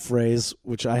unbelievable phrase,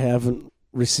 which I haven't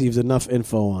received enough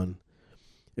info on.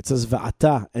 It says,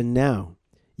 Va'ata, and now,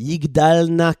 Yigdal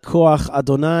na koach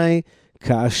Adonai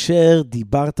ka'asher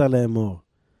dibarta le'emor.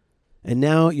 And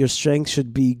now your strength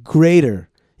should be greater,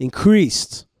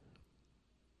 increased.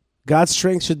 God's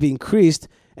strength should be increased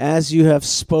as you have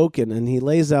spoken. And he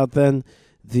lays out then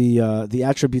the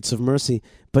attributes of mercy.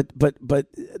 But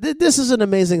this is an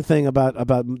amazing thing about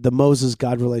the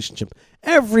Moses-God relationship.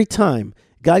 Every time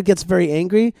God gets very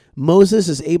angry, Moses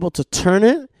is able to turn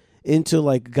it into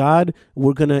like, God,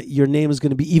 your name is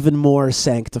gonna be even more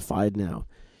sanctified now.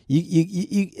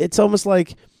 It's almost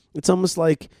like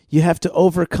you have to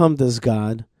overcome this,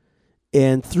 God,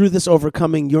 and through this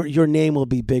overcoming, your name will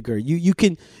be bigger. You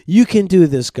can do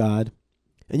this, God,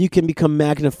 and you can become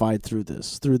magnified through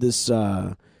this through this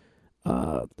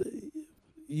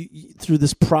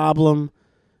problem,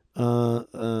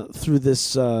 through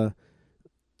this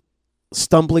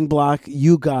stumbling block.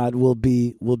 You, God, will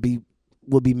be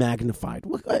magnified.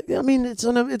 I mean, it's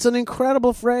an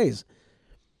incredible phrase.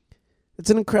 It's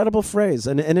an incredible phrase,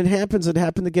 and it happens. It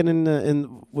happened again in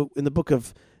the book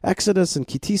of Exodus and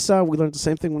Kitisa. We learned the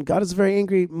same thing. When God is very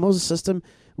angry, Moses says to him,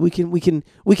 "We can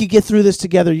get through this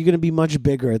together. You're going to be much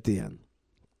bigger at the end."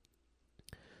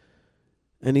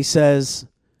 And he says,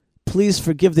 "Please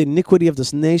forgive the iniquity of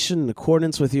this nation in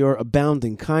accordance with your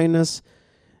abounding kindness,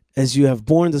 as you have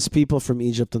borne this people from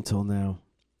Egypt until now."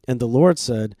 And the Lord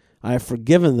said, "I have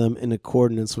forgiven them in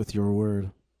accordance with your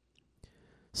word."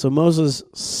 So Moses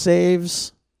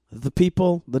saves the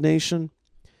people, the nation,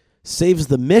 saves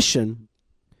the mission,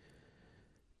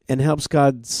 and helps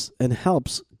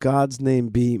God's name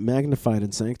be magnified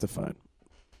and sanctified.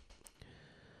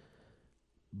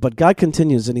 But God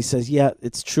continues, and he says, yeah,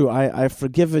 it's true. I've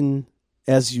forgiven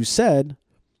as you said.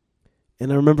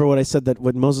 And I remember what I said, that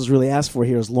what Moses really asked for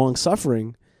here is long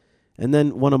suffering. And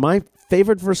then one of my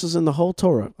favorite verses in the whole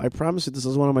Torah, I promise you this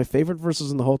is one of my favorite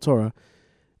verses in the whole Torah,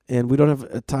 and we don't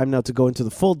have time now to go into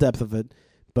the full depth of it,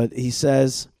 but he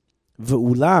says,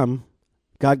 V'ulam,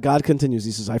 God continues,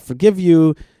 he says, I forgive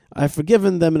you, I've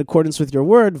forgiven them in accordance with your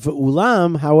word.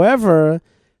 V'ulam, however,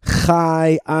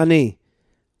 chai ani,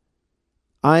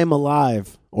 I am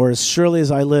alive, or as surely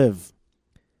as I live.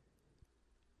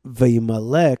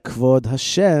 V'yimaleh kvod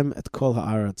Hashem et kol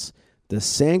haaretz, the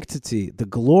sanctity, the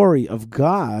glory of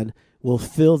God will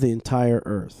fill the entire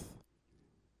earth.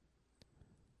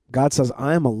 God says,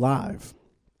 I am alive.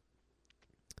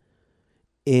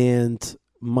 And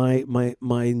my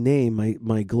name,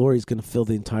 my glory is going to fill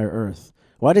the entire earth.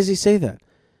 Why does he say that?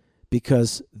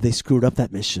 Because they screwed up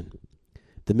that mission.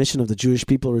 The mission of the Jewish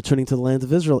people returning to the land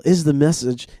of Israel is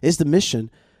the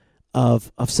mission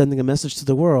of sending a message to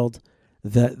the world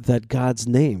that God's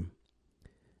name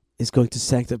is going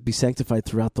to be sanctified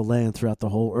throughout the land, throughout the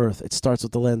whole earth. It starts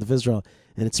with the land of Israel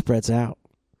and it spreads out.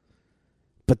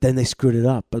 But then they screwed it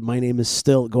up. But my name is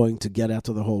still going to get out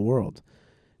to the whole world.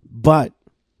 But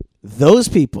those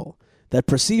people that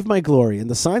perceive my glory and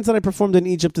the signs that I performed in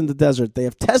Egypt in the desert, they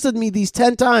have tested me these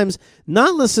 10 times,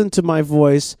 not listened to my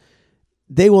voice.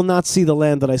 They will not see the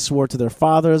land that I swore to their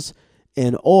fathers,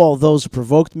 and all those who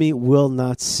provoked me will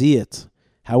not see it.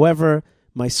 However,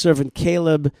 my servant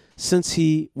Caleb, since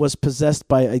he was possessed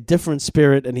by a different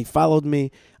spirit and he followed me,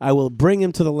 I will bring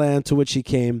him to the land to which he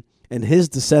came, and his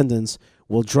descendants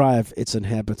will drive its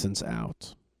inhabitants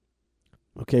out.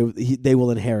 Okay, they will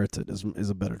inherit it, is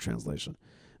a better translation.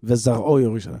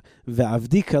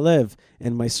 Ve'avdi Kalev,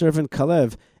 and my servant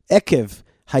Kalev, Ekev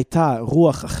Haita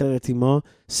Ruach Acheret Imo,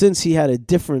 since he had a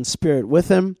different spirit with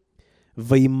him,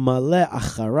 V'yimale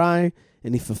Acharai,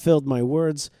 and he fulfilled my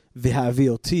words,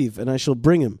 V'haviotiv, and I shall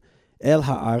bring him, El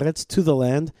Haaretz, to the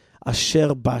land,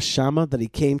 Asher Bashama, that he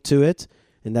came to it,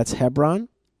 and that's Hebron,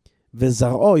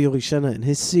 Ve'zar'o Yorishana, and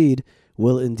his seed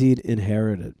will indeed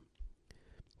inherit it.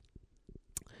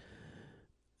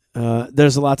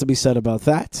 There's a lot to be said about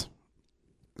that,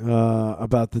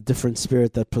 about the different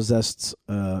spirit that possessed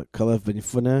Kalev ben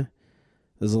Yefuneh.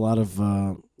 There's a lot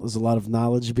of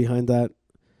knowledge behind that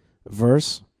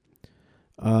verse,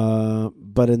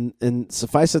 but in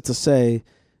suffice it to say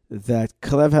that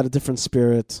Kalev had a different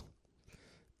spirit,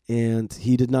 and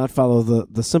he did not follow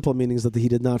the simple meanings that he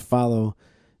did not follow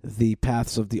the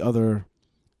paths of the other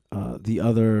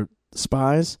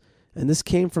spies, and this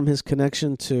came from his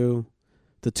connection to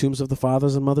the tombs of the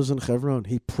fathers and mothers in Hebron.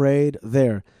 He prayed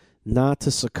there not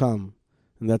to succumb.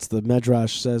 And that's the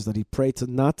Medrash says that he prayed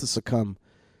not to succumb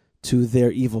to their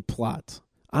evil plot.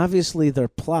 Obviously, their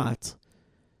plot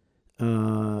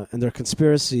and their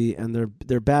conspiracy and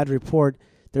their bad report,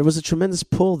 there was a tremendous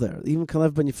pull there. Even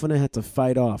Kalev ben Yefuneh had to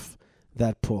fight off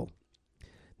that pull.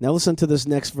 Now listen to this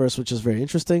next verse, which is very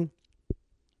interesting.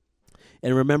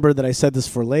 And remember that I said this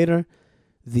for later.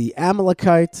 The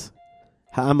Amalekite,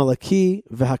 Ha'amaleki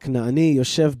v'ha'knaani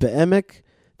yoshev be'emek.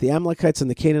 The Amalekites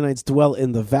and the Canaanites dwell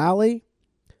in the valley.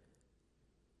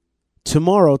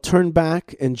 Tomorrow turn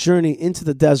back and journey into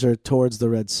the desert towards the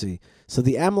Red Sea. So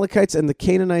the Amalekites and the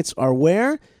Canaanites are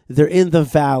where? They're in the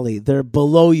valley. They're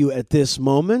below you at this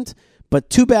moment. But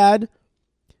too bad,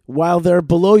 while they're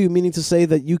below you, meaning to say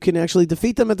that you can actually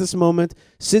defeat them at this moment,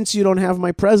 since you don't have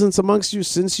my presence amongst you,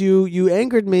 since you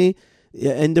angered me,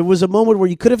 and there was a moment where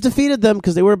you could have defeated them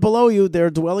because they were below you. They're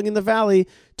dwelling in the valley.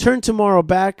 Turn tomorrow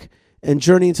back and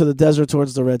journey into the desert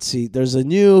towards the Red Sea. There's a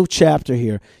new chapter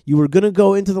here. You were going to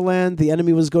go into the land. The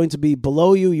enemy was going to be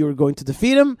below you. You were going to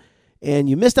defeat him, and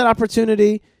you missed that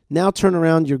opportunity. Now turn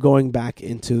around. You're going back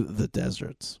into the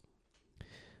deserts.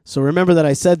 So remember that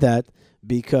I said that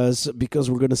because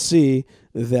we're going to see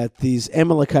that these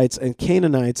Amalekites and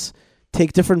Canaanites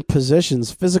take different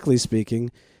positions, physically speaking,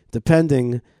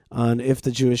 depending on if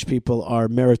the Jewish people are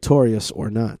meritorious or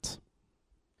not.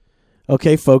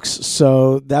 Okay, folks,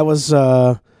 so that was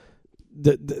that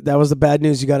was the bad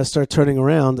news. You got to start turning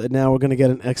around, and now we're going to get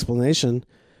an explanation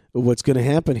of what's going to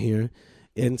happen here.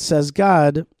 And says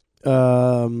God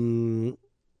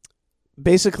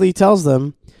basically tells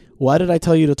them, why did I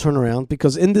tell you to turn around?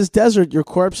 Because in this desert your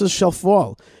corpses shall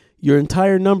fall. Your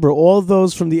entire number, all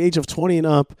those from the age of 20 and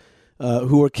up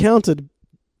who were counted,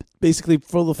 basically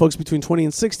for the folks between 20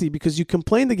 and 60, because you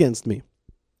complained against me.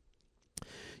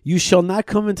 You shall not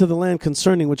come into the land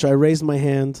concerning which I raised my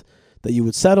hand, that you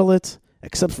would settle it,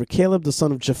 except for Caleb the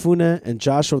son of Jephunneh and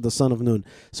Joshua the son of Nun.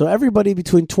 So everybody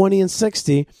between 20 and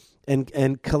 60,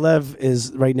 and Kalev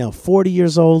is right now 40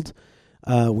 years old.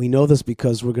 We know this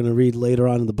because we're going to read later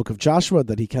on in the book of Joshua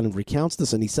that he kind of recounts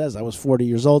this, and he says, I was 40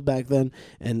 years old back then,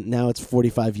 and now it's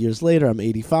 45 years later. I'm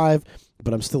 85,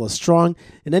 but I'm still as strong.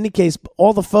 In any case,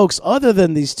 all the folks other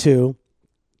than these two,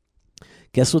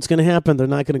 guess what's going to happen? They're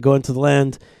not going to go into the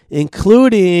land,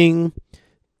 including,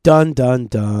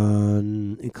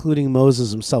 including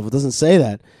Moses himself. It doesn't say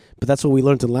that, but that's what we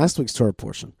learned in last week's Torah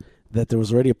portion, that there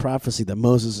was already a prophecy that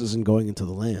Moses isn't going into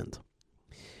the land.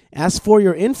 As for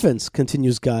your infants,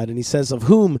 continues God, and he says, of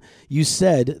whom you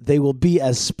said they will be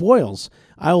as spoils,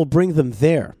 I will bring them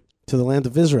there, to the land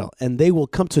of Israel, and they will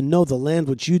come to know the land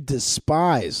which you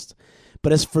despised.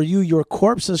 But as for you, your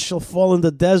corpses shall fall in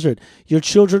the desert. Your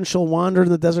children shall wander in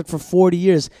the desert for 40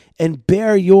 years and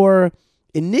bear your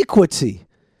iniquity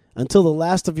until the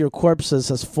last of your corpses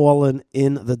has fallen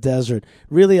in the desert.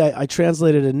 Really, I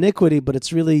translated iniquity, but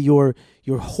it's really your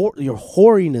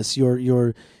whoriness,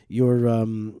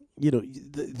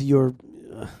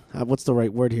 what's the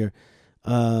right word here?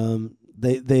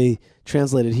 They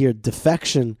translated here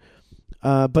defection,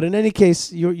 but in any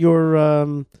case,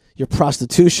 your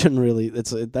prostitution. Really,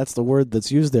 that's the word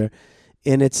that's used there,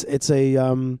 and it's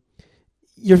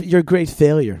your great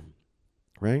failure,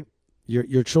 right?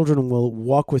 Your children will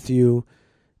walk with you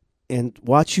and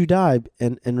watch you die,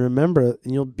 and remember,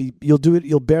 and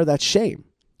you'll bear that shame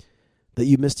that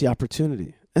you missed the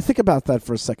opportunity. And think about that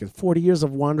for a second. 40 years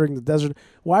of wandering the desert.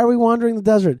 Why are we wandering the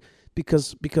desert?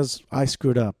 Because I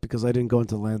screwed up, because I didn't go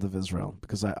into the land of Israel,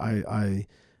 because I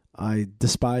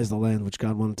despise the land which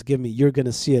God wanted to give me. You're going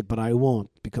to see it, but I won't,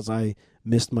 because I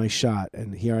missed my shot,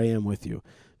 and here I am with you.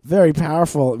 Very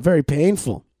powerful, very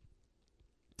painful.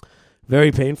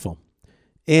 Very painful.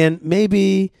 And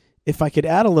maybe if I could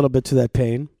add a little bit to that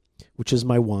pain, which is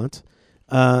my want,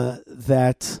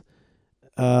 that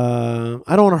I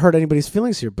don't want to hurt anybody's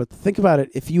feelings here, but think about it.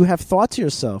 If you have thought to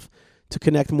yourself to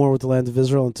connect more with the land of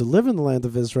Israel and to live in the land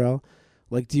of Israel,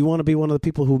 like, do you want to be one of the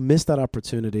people who missed that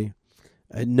opportunity?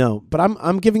 No, but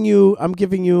I'm giving you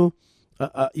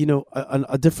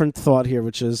a different thought here,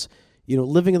 which is,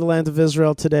 living in the land of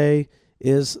Israel today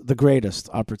is the greatest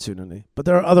opportunity. But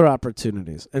there are other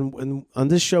opportunities, and on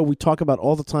this show we talk about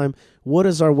all the time, what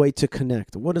is our way to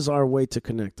connect? What is our way to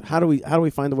connect? How do we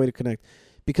find a way to connect?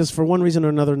 Because for one reason or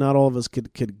another, not all of us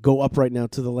could go up right now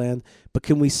to the land. But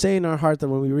can we say in our heart that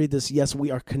when we read this, yes,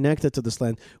 we are connected to this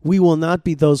land. We will not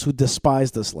be those who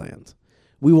despise this land.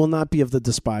 We will not be of the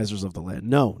despisers of the land.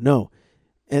 No.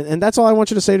 And that's all I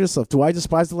want you to say to yourself. Do I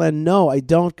despise the land? No, I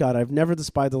don't, God. I've never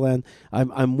despised the land.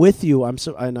 I'm with you.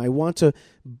 And I want to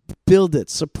build it,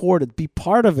 support it, be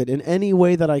part of it in any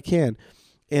way that I can.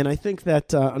 And I think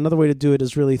that another way to do it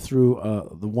is really through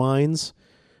the wines.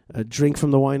 Drink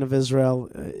from the wine of Israel,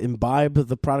 imbibe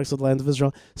the products of the land of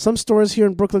Israel. Some stores here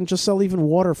in Brooklyn just sell even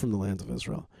water from the land of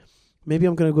Israel. Maybe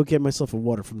I'm going to go get myself a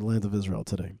water from the land of Israel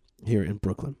today, here in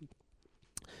Brooklyn.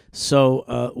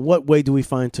 So what way do we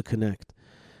find to connect?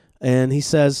 And he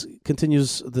says,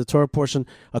 continues the Torah portion,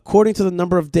 according to the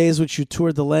number of days which you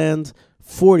toured the land,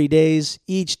 40 days,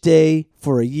 each day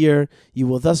for a year, you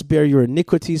will thus bear your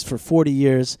iniquities for 40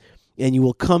 years, and you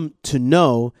will come to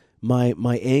know my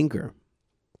anger.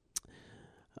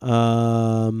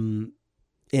 And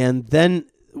then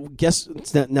guess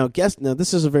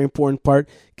this is a very important part.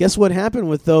 Guess what happened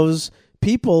with those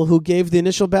people who gave the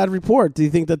initial bad report? Do you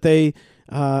think that they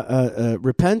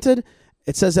repented?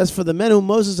 It says, as for the men whom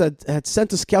Moses had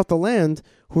sent to scout the land,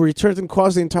 who returned and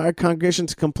caused the entire congregation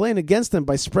to complain against them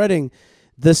by spreading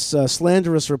this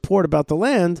slanderous report about the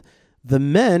land, the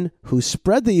men who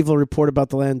spread the evil report about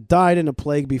the land died in a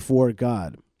plague before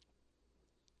God.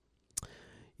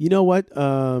 You know what?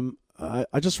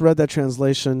 I just read that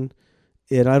translation,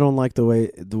 and I don't like the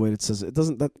way it says it. It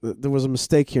doesn't. There was a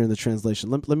mistake here in the translation.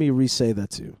 Let me re-say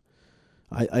that to you.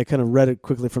 I kind of read it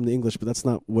quickly from the English, but that's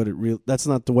not what that's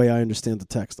not the way I understand the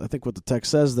text. I think what the text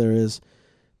says there is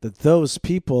that those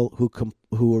people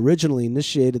who originally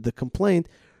initiated the complaint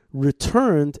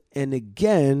returned and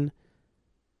again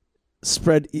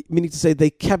spread, meaning to say they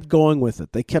kept going with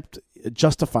it. They kept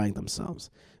justifying themselves.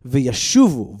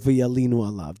 V'yashuvu v'yalinu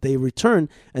alav. They returned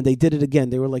and they did it again.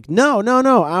 They were like, no,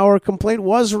 our complaint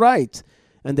was right.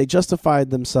 And they justified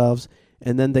themselves,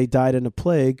 and then they died in a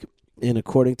plague, and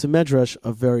according to Medrash,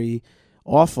 a very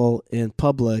awful and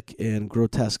public and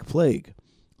grotesque plague.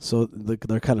 So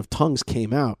their kind of tongues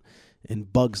came out,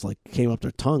 and bugs came up their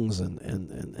tongues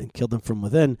and killed them from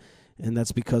within. And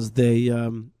that's because they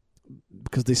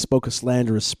spoke a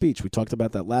slanderous speech. We talked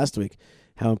about that last week,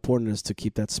 how important it is to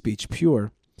keep that speech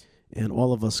pure. And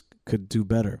all of us could do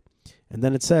better. And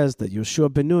then it says that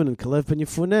Yoshua ben Nun and Kalev ben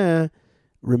Yefuneh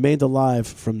remained alive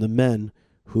from the men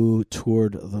who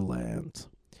toured the land.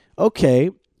 Okay,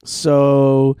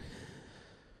 so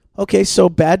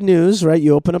bad news, right?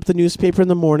 You open up the newspaper in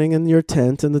the morning in your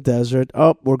tent in the desert.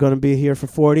 Oh, we're going to be here for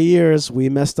 40 years. We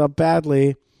messed up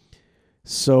badly.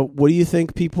 So what do you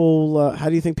think people, how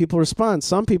do you think people respond?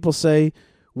 Some people say,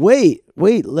 wait,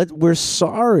 we're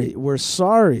sorry.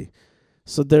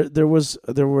 So there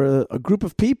were a group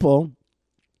of people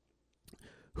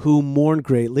who mourned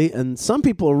greatly, and some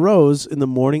people arose in the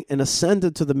morning and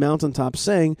ascended to the mountaintop,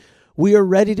 saying, we are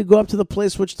ready to go up to the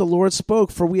place which the Lord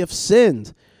spoke, for we have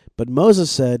sinned. But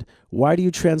Moses said, Why do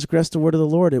you transgress the word of the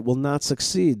Lord? It will not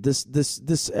succeed.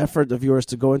 This effort of yours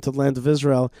to go into the land of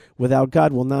Israel without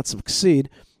God will not succeed.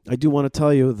 I do want to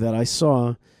tell you that I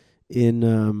saw in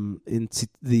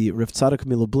the Rav Tzadok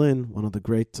Milublin, one of the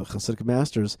great Hasidic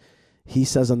masters, he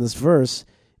says on this verse,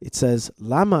 it says,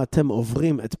 "Lama atem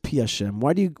ovrim et pi Hashem."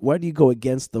 Why do you go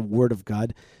against the word of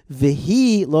God?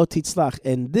 Vehi lo titzlach,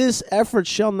 and this effort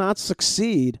shall not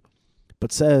succeed.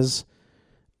 But says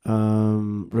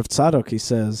Rav Tzadok, he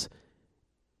says,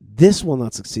 this will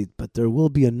not succeed, but there will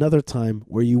be another time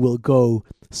where you will go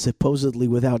supposedly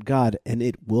without God, and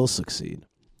it will succeed.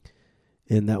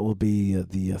 And that will be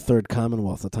the Third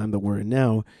Commonwealth, the time that we're in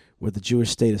now, where the Jewish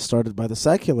state is started by the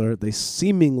secular. They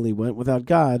seemingly went without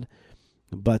God,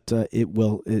 but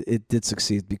it did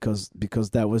succeed because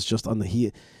that was just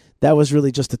that was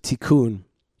really just a tikkun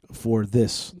for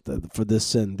this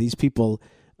sin. These people,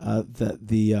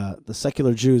 the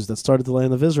secular Jews that started the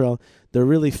land of Israel, they're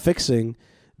really fixing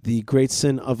the great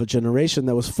sin of a generation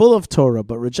that was full of Torah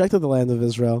but rejected the land of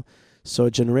Israel. So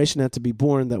a generation had to be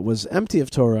born that was empty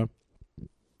of Torah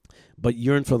but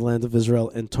yearned for the land of Israel,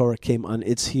 and Torah came on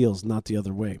its heels, not the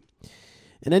other way.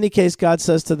 In any case, God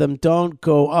says to them, don't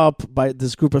go up by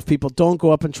this group of people. Don't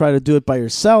go up and try to do it by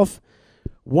yourself.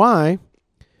 Why?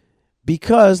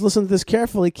 Because, listen to this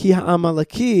carefully, Ki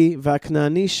ha'amaleki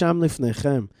v'aknani sham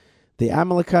lifnechem. The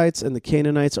Amalekites and the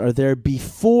Canaanites are there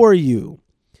before you.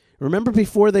 Remember,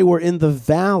 before they were in the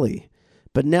valley,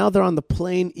 but now they're on the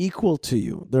plain equal to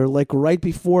you. They're like right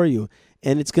before you.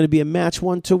 And it's going to be a match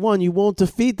 1-to-1. You won't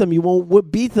defeat them. You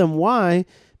won't beat them. Why?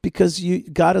 Because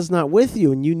God is not with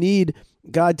you, and you need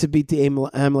God to beat the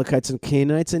Amalekites and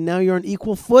Canaanites, and now you're on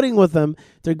equal footing with them.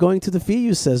 They're going to defeat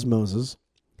you, says Moses.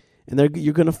 And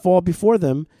you're going to fall before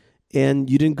them, and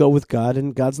you didn't go with God,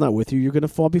 and God's not with you. You're going to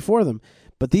fall before them.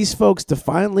 But these folks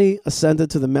defiantly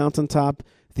ascended to the mountaintop,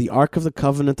 the Ark of the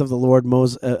Covenant of the Lord,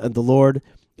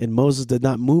 and Moses did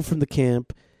not move from the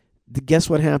camp. Guess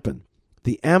what happened?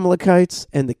 The Amalekites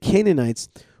and the Canaanites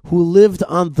who lived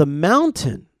on the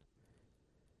mountain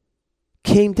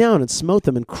came down and smote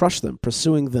them and crushed them,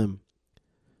 pursuing them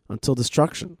until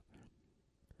destruction.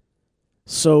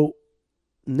 So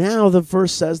now the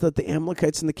verse says that the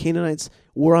Amalekites and the Canaanites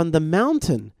were on the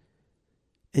mountain,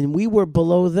 and we were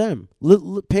below them.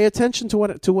 Pay attention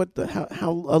to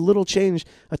how a little change,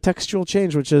 a textual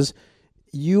change, which is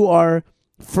you are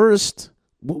first.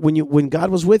 When God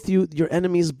was with you, your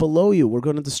enemies below you were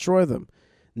going to destroy them.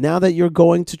 Now that you're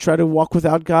going to try to walk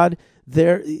without God,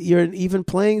 you're an even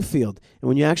playing field. And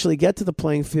when you actually get to the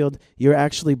playing field, you're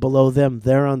actually below them.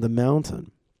 They're on the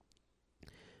mountain.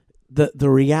 The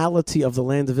reality of the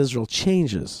land of Israel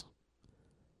changes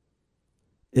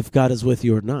if God is with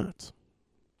you or not.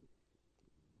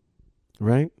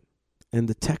 Right? And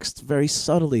the text very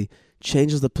subtly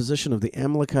changes the position of the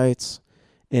Amalekites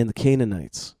and the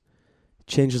Canaanites.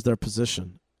 Changes their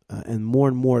position, and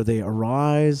more they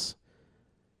arise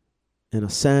and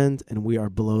ascend, and we are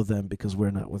below them because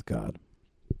we're not with God.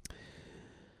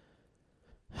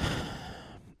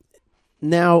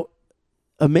 Now,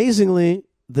 amazingly,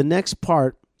 the next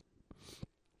part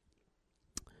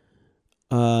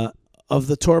of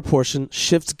the Torah portion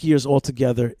shifts gears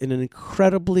altogether in an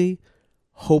incredibly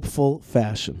hopeful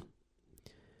fashion.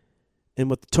 And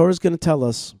what the Torah is going to tell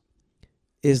us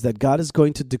is that God is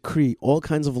going to decree all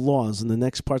kinds of laws in the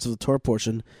next parts of the Torah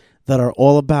portion that are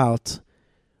all about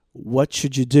what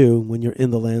should you do when you're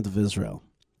in the land of Israel.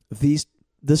 This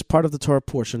part of the Torah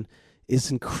portion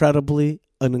is an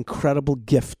incredible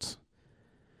gift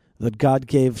that God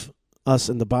gave us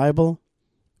in the Bible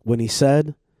when he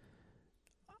said,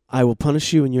 I will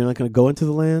punish you and you're not going to go into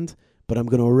the land, but I'm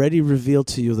going to already reveal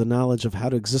to you the knowledge of how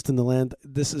to exist in the land.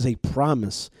 This is a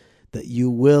promise that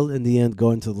you will, in the end,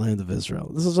 go into the land of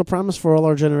Israel. This is a promise for all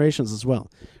our generations as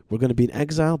well. We're going to be in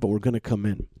exile, but we're going to come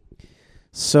in.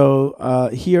 So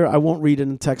here, I won't read it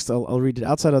in text. I'll read it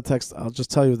outside of the text. I'll just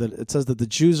tell you that it says that the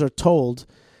Jews are told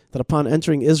that upon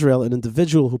entering Israel, an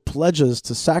individual who pledges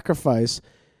to sacrifice,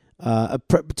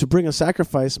 to bring a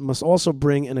sacrifice, must also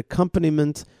bring an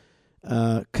accompaniment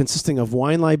consisting of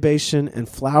wine libation and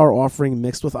flour offering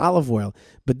mixed with olive oil.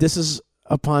 But this is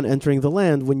upon entering the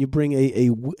land when you bring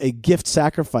a gift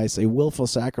sacrifice, a willful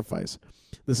sacrifice.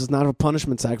 This is not a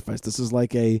punishment sacrifice. This is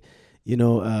like a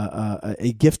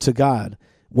gift to God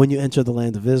when you enter the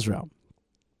land of Israel.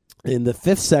 In the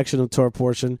fifth section of Torah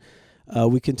portion,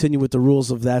 we continue with the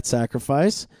rules of that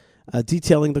sacrifice,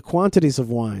 detailing the quantities of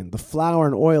wine, the flour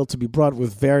and oil to be brought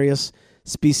with various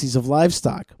species of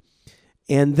livestock.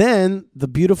 And then the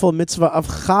beautiful mitzvah of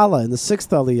challah in the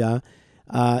sixth aliyah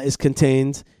is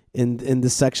contained in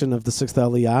this section of the sixth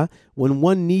Aliyah. When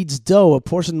one needs dough, a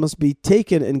portion must be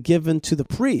taken and given to the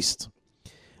priest.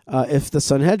 If the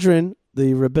Sanhedrin,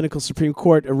 the Rabbinical Supreme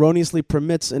Court, erroneously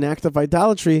permits an act of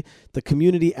idolatry, the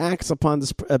community acts upon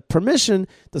this permission.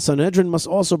 The Sanhedrin must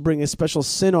also bring a special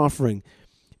sin offering.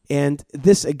 And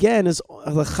this again is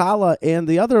the challah and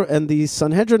the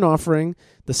Sanhedrin offering.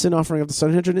 The sin offering of the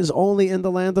Sanhedrin is only in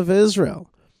the land of Israel,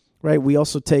 right? We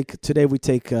also take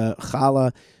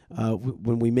challah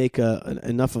when we make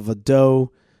enough of a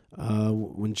dough.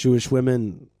 When Jewish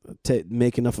women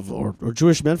make enough of, or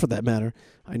Jewish men for that matter.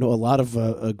 I know a lot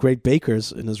of great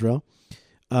bakers in Israel.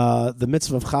 The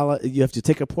mitzvah of challah, you have to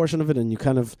take a portion of it, and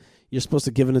you're supposed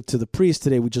to give it to the priest.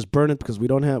 Today we just burn it because we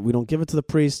don't give it to the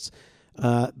priests.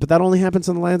 But that only happens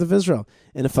in the land of Israel.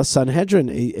 And if a Sanhedrin,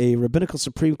 a rabbinical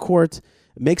Supreme Court,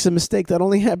 makes a mistake, that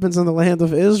only happens in the land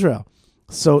of Israel.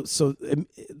 So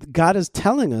God is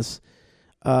telling us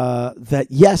that,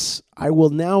 yes, I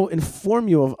will now inform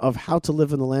you of how to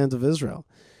live in the land of Israel.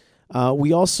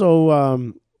 We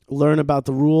also learn about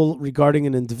the rule regarding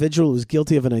an individual who is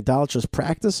guilty of an idolatrous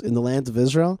practice in the land of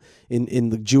Israel, in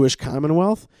the Jewish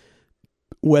Commonwealth,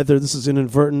 whether this is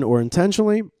inadvertent or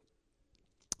intentionally.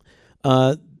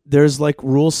 There's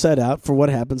rules set out for what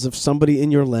happens if somebody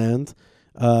in your land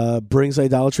brings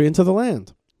idolatry into the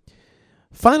land.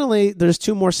 Finally, there's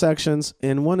two more sections,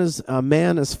 and one is a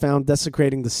man is found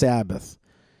desecrating the Sabbath.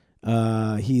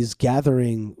 He's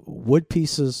gathering wood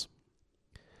pieces,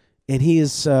 and he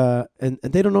is and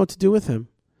they don't know what to do with him.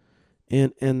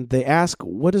 And they ask,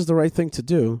 what is the right thing to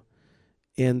do?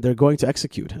 And they're going to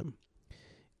execute him.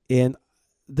 And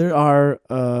there are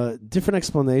different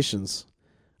explanations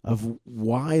of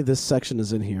why this section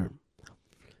is in here.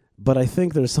 But I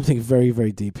think there's something very,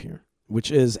 very deep here,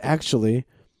 which is actually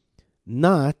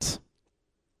not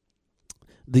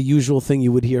the usual thing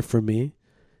you would hear from me.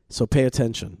 So pay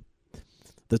attention.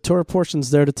 The Torah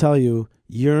portion's there to tell you,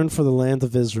 yearn for the land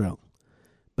of Israel.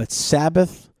 But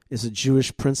Sabbath is a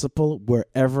Jewish principle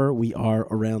wherever we are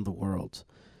around the world.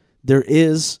 There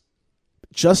is,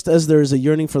 just as there is a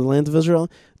yearning for the land of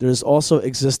Israel, there is also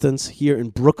existence here in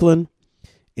Brooklyn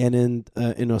and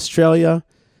in Australia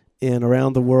and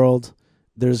around the world.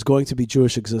 There's going to be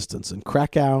Jewish existence in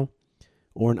Krakow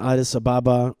or in Addis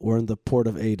Ababa or in the port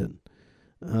of Aden.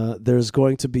 There's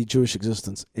going to be Jewish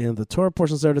existence. And the Torah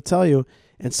portion is there to tell you,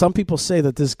 and some people say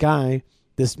that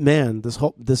this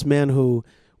man who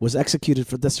was executed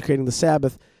for desecrating the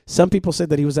Sabbath, some people say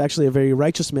that he was actually a very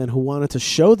righteous man who wanted to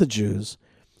show the Jews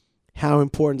how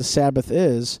important the Sabbath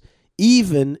is,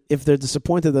 even if they're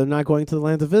disappointed they're not going to the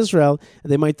land of Israel,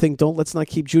 and they might think, let's not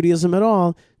keep Judaism at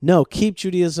all. No, keep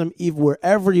Judaism even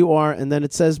wherever you are. And then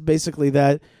it says basically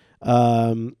that it's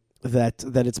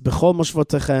bechol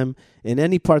moshvotechem, in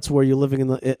any parts where you're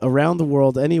living around the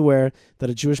world, anywhere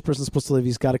that a Jewish person is supposed to live,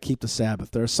 he's got to keep the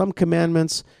Sabbath. There are some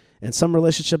commandments and some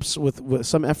relationships with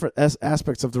some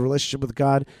aspects of the relationship with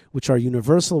God which are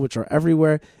universal, which are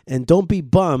everywhere. And don't be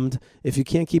bummed if you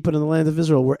can't keep it in the land of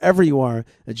Israel. Wherever you are,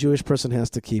 a Jewish person has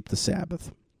to keep the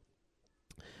Sabbath.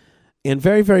 And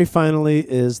very, very finally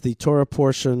is the Torah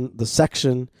portion, the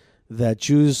section that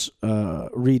Jews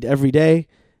read every day,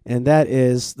 and that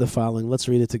is the following. Let's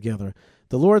read it together.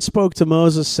 The Lord spoke to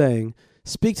Moses, saying,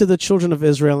 "Speak to the children of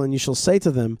Israel, and you shall say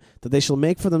to them that they shall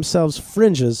make for themselves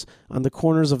fringes on the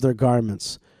corners of their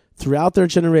garments. Throughout their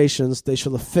generations they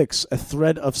shall affix a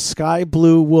thread of sky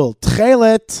blue wool,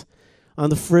 tchelet, on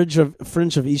the fringe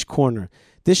of each corner.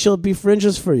 This shall be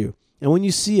fringes for you. And when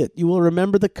you see it, you will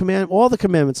remember all the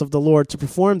commandments of the Lord to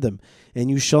perform them.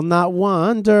 And you shall not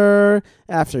wander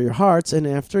after your hearts and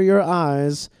after your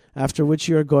eyes, after which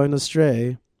you are going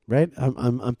astray." Right?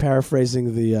 I'm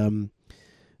paraphrasing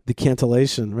the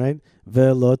cantillation, right?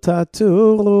 Ve'lo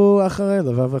taturu acharei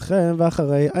levavachem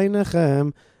v'acharei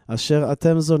einechem asher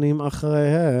atem zonim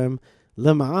achareihem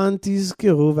למען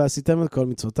תזכרו ועשיתם את כל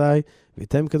מצוותיי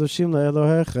והייתם קדושים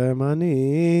לאלוהיכם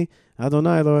אני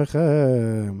אדוני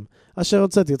אלוהיכם אשר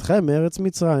הוצאתי אתכם מארץ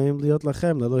מצרים להיות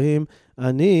לכם לאלוהים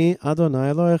אני אדוני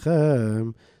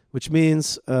אלוהיכם, which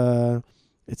means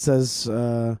it says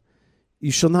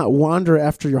you shall not wander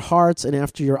after your hearts and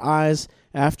after your eyes,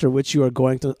 after which you are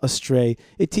going astray.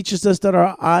 It teaches us that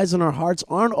our eyes and our hearts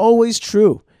aren't always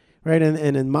true, right? And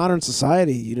in modern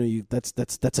society,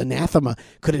 that's anathema.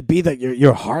 Could it be that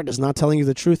your heart is not telling you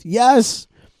the truth? Yes,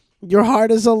 your heart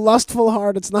is a lustful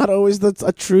heart. It's not always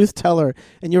a truth teller,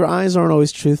 and your eyes aren't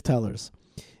always truth tellers.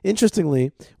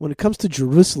 Interestingly, when it comes to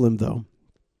Jerusalem, though,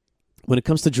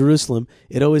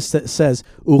 it always says,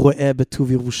 "Uro'eh betuv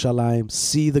Yerushalayim,"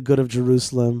 see the good of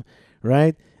Jerusalem,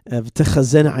 right?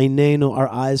 Techazen einenu, our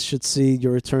eyes should see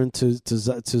your return to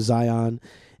Zion.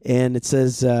 and it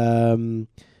says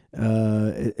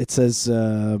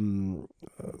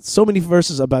so many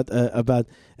verses about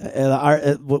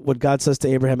what God says to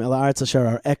Abraham. El haaretz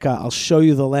asher ar'eka, I'll show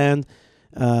you the land.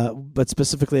 But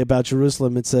specifically about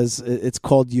Jerusalem, it says it's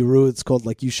called Yeru. It's called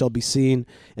like you shall be seen,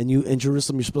 and you in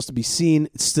Jerusalem you're supposed to be seen.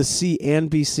 It's to see and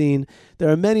be seen. There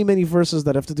are many verses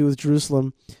that have to do with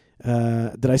Jerusalem.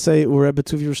 Did I say Ureh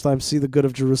b'tuv Yerushalayim? See the good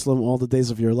of Jerusalem all the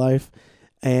days of your life.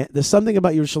 And there's something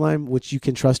about Yerushalayim which you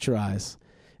can trust your eyes.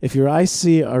 If your eyes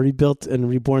see a rebuilt and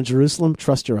reborn Jerusalem,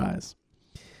 trust your eyes.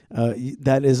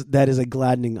 That is a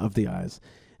gladdening of the eyes.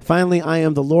 Finally, I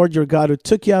am the Lord your God who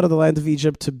took you out of the land of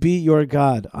Egypt to be your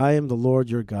God. I am the Lord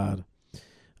your God.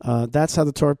 That's how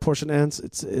the Torah portion ends.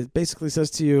 It basically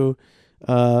says to you,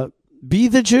 be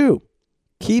the Jew.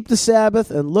 Keep the Sabbath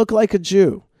and look like a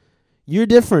Jew. You're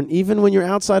different even when you're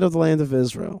outside of the land of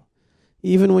Israel.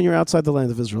 Even when you're outside the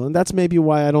land of Israel. And that's maybe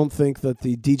why I don't think that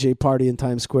the DJ party in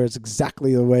Times Square is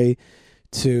exactly the way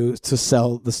to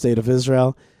sell the state of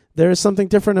Israel. There is something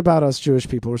different about us Jewish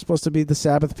people. We're supposed to be the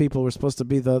Sabbath people. We're supposed to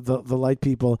be the light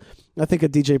people. I think a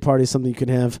DJ party is something you can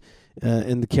have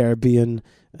in the Caribbean,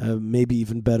 maybe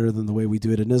even better than the way we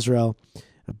do it in Israel.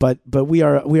 But we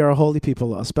are a holy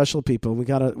people, a special people. We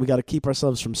gotta keep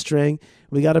ourselves from straying.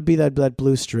 We gotta be that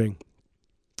blue string.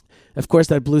 Of course,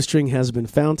 that blue string has been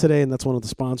found today, and that's one of the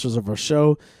sponsors of our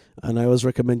show. And I always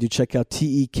recommend you check out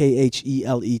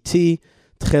TEKHELET.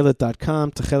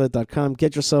 Techelet.com.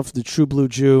 Get yourself the True Blue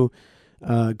Jew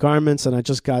garments. And I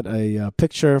just got a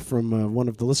picture from one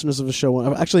of the listeners of the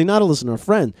show. Actually, not a listener, a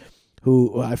friend,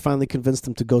 who I finally convinced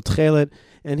him to go Techelet.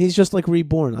 And he's just like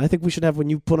reborn. I think we should have,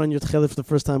 when you put on your Techelet for the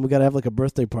first time, we got to have like a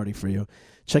birthday party for you.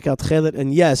 Check out Techelet.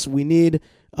 And yes, we need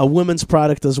a women's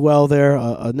product as well there,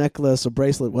 a necklace, a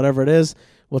bracelet, whatever it is.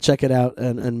 We'll check it out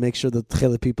and make sure that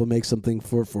Techelet people make something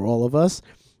for all of us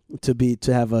to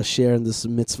have a share in this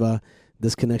mitzvah,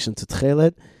 this connection to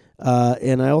Techelet.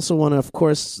 And I also want to, of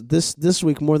course, this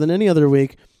week, more than any other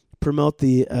week, promote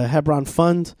the Hebron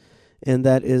Fund, and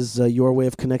that is your way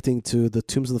of connecting to the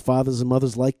tombs of the fathers and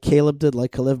mothers, like Caleb did,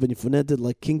 like Kalev ben Yefuneh did,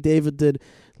 like King David did,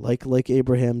 like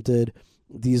Abraham did.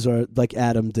 These are like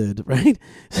Adam did, right?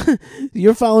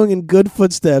 You're following in good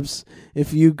footsteps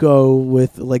if you go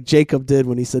with like Jacob did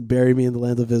when he said, "Bury me in the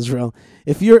land of Israel."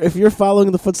 If you're following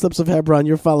in the footsteps of Hebron,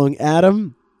 you're following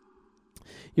Adam.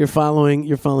 You're following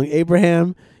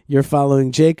Abraham. You're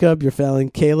following Jacob. You're following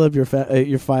Caleb. You're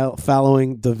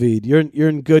following David. You're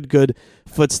in good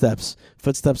footsteps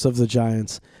of the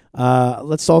giants.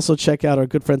 Let's also check out our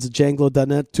good friends at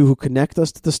Janglo.net who connect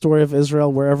us to the story of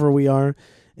Israel wherever we are.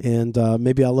 And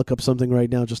maybe I'll look up something right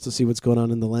now just to see what's going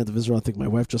on in the land of Israel. I think my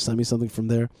wife just sent me something from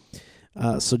there.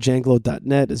 So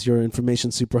Janglo.net is your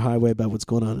information superhighway about what's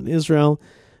going on in Israel.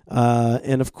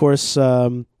 And of course,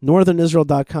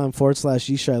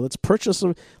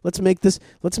 northernisrael.com/Yishai. Let's make this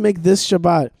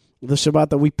Shabbat the Shabbat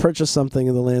that we purchase something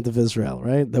in the land of Israel,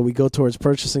 right? That we go towards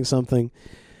purchasing something.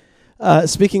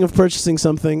 Speaking of purchasing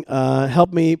something,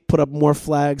 help me put up more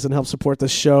flags and help support the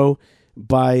show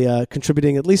by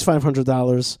contributing at least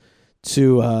 $500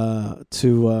 to our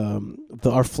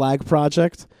flag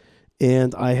project.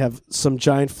 And I have some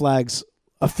giant flags,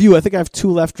 a few. I think I have 2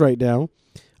 left right now.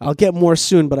 I'll get more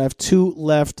soon, but I have 2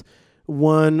 left,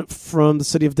 one from the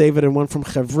city of David and one from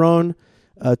Hebron,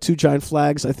 2 giant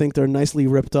flags. I think they're nicely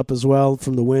ripped up as well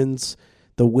from the winds.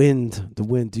 The wind. Do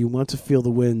you want to feel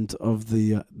the wind of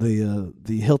the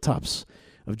hilltops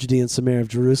of Judea and Samaria of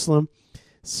Jerusalem?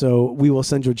 So we will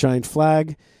send you a giant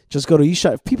flag. Just go to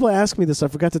Yishai. If people ask me this, I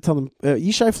forgot to tell them,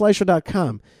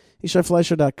 YishaiFleischer.com.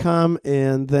 YishaiFleischer.com,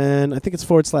 and then I think it's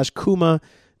 /Kuma.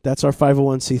 That's our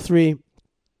 501c3.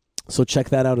 So check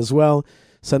that out as well.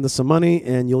 Send us some money,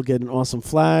 and you'll get an awesome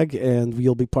flag, and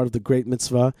you'll be part of the great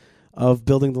mitzvah of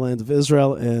building the land of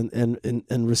Israel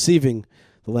and receiving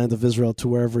the land of Israel to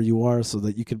wherever you are, so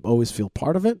that you can always feel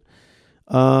part of it.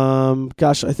 I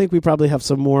think we probably have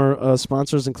some more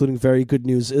sponsors, including Very Good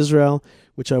News Israel,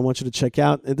 which I want you to check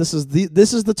out. And this is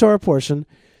the Torah portion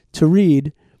to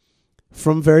read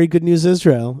from Very Good News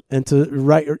Israel, and to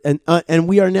write. And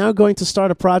we are now going to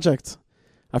start a project.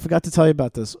 I forgot to tell you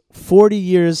about this. 40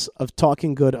 years of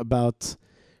talking good about.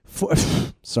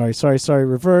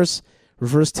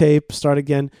 Reverse tape. Start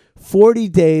again. 40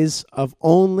 days of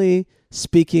only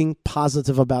speaking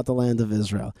positive about the land of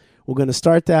Israel. We're going to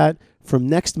start that from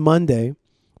next Monday,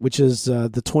 which is the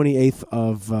 28th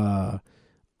of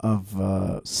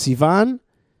Sivan,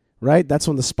 right? That's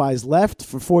when the spies left.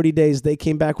 For 40 days, they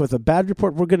came back with a bad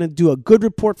report. We're going to do a good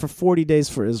report for 40 days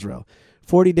for Israel.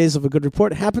 40 days of a good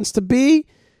report. It happens to be,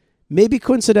 maybe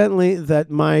coincidentally, that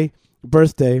my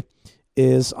birthday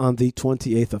is on the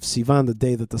 28th of Sivan, the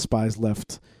day that the spies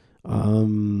left.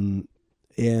 And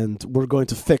we're going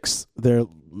to fix their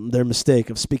mistake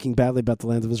of speaking badly about the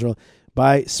land of Israel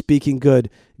by speaking good.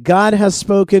 God has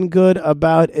spoken good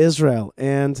about Israel,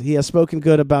 and he has spoken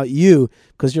good about you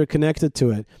because you're connected to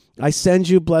it. I send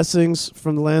you blessings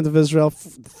from the land of Israel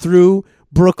through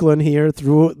Brooklyn here,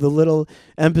 through the little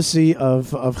embassy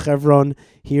of Hebron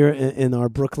here in our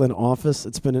Brooklyn office.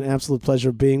 It's been an absolute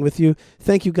pleasure being with you.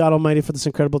 Thank you, God Almighty, for this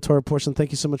incredible Torah portion.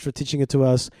 Thank you so much for teaching it to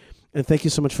us. And thank you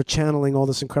so much for channeling all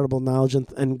this incredible knowledge.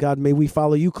 And God, may we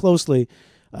follow you closely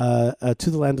to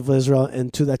the land of Israel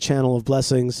and to that channel of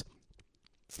blessings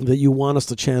that you want us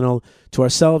to channel to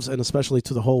ourselves and especially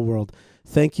to the whole world.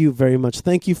 Thank you very much.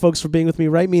 Thank you, folks, for being with me.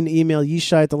 Write me an email,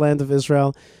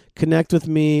 yishai@thelandofisrael. Connect with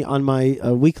me on my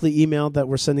weekly email that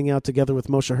we're sending out together with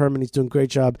Moshe Herman. He's doing a great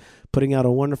job putting out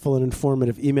a wonderful and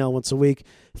informative email once a week.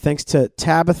 Thanks to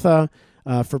Tabitha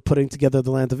for putting together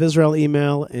the Land of Israel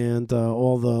email and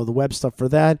all the web stuff for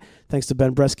that. Thanks to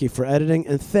Ben Bresky for editing.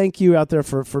 And thank you out there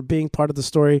for being part of the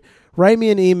story. Write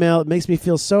me an email. It makes me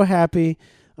feel so happy.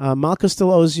 Malka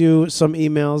still owes you some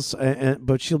emails,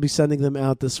 but she'll be sending them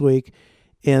out this week.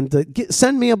 And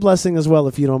send me a blessing as well,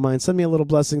 if you don't mind. Send me a little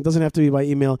blessing. It doesn't have to be by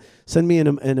email. Send me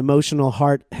an emotional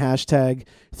heart hashtag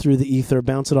through the ether.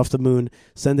 Bounce it off the moon.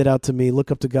 Send it out to me.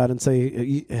 Look up to God and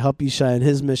say, help Yishai in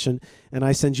his mission. And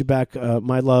I send you back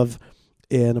my love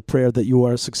and a prayer that you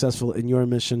are successful in your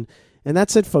mission. And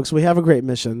that's it, folks. We have a great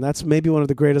mission. That's maybe one of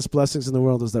the greatest blessings in the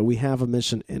world, is that we have a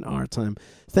mission in our time.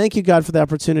 Thank you, God, for the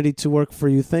opportunity to work for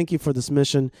you. Thank you for this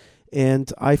mission.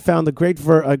 And I found a great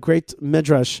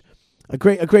midrash, a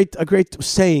great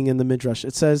saying in the midrash.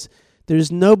 It says, "There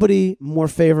is nobody more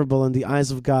favorable in the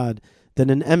eyes of God than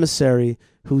an emissary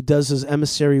who does his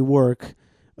emissary work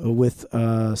with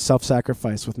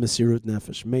self-sacrifice, with Mesirut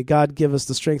Nefesh." May God give us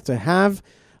the strength to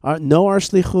know our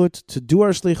shlichut, to do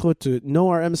our shlichut, to know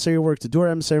our emissary work, to do our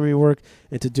emissary work,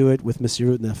 and to do it with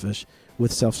Mesirut Nefesh,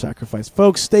 with self-sacrifice.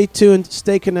 Folks, stay tuned,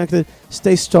 stay connected,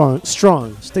 stay strong,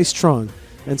 stay strong,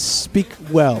 and speak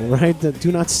well, right?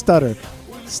 Do not stutter.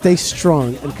 Stay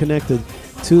strong and connected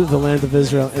to the land of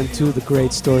Israel and to the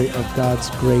great story of God's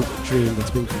great dream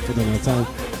that's being fulfilled in our time.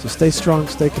 So stay strong,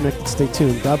 stay connected, stay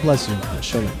tuned. God bless you.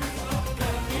 Shalom.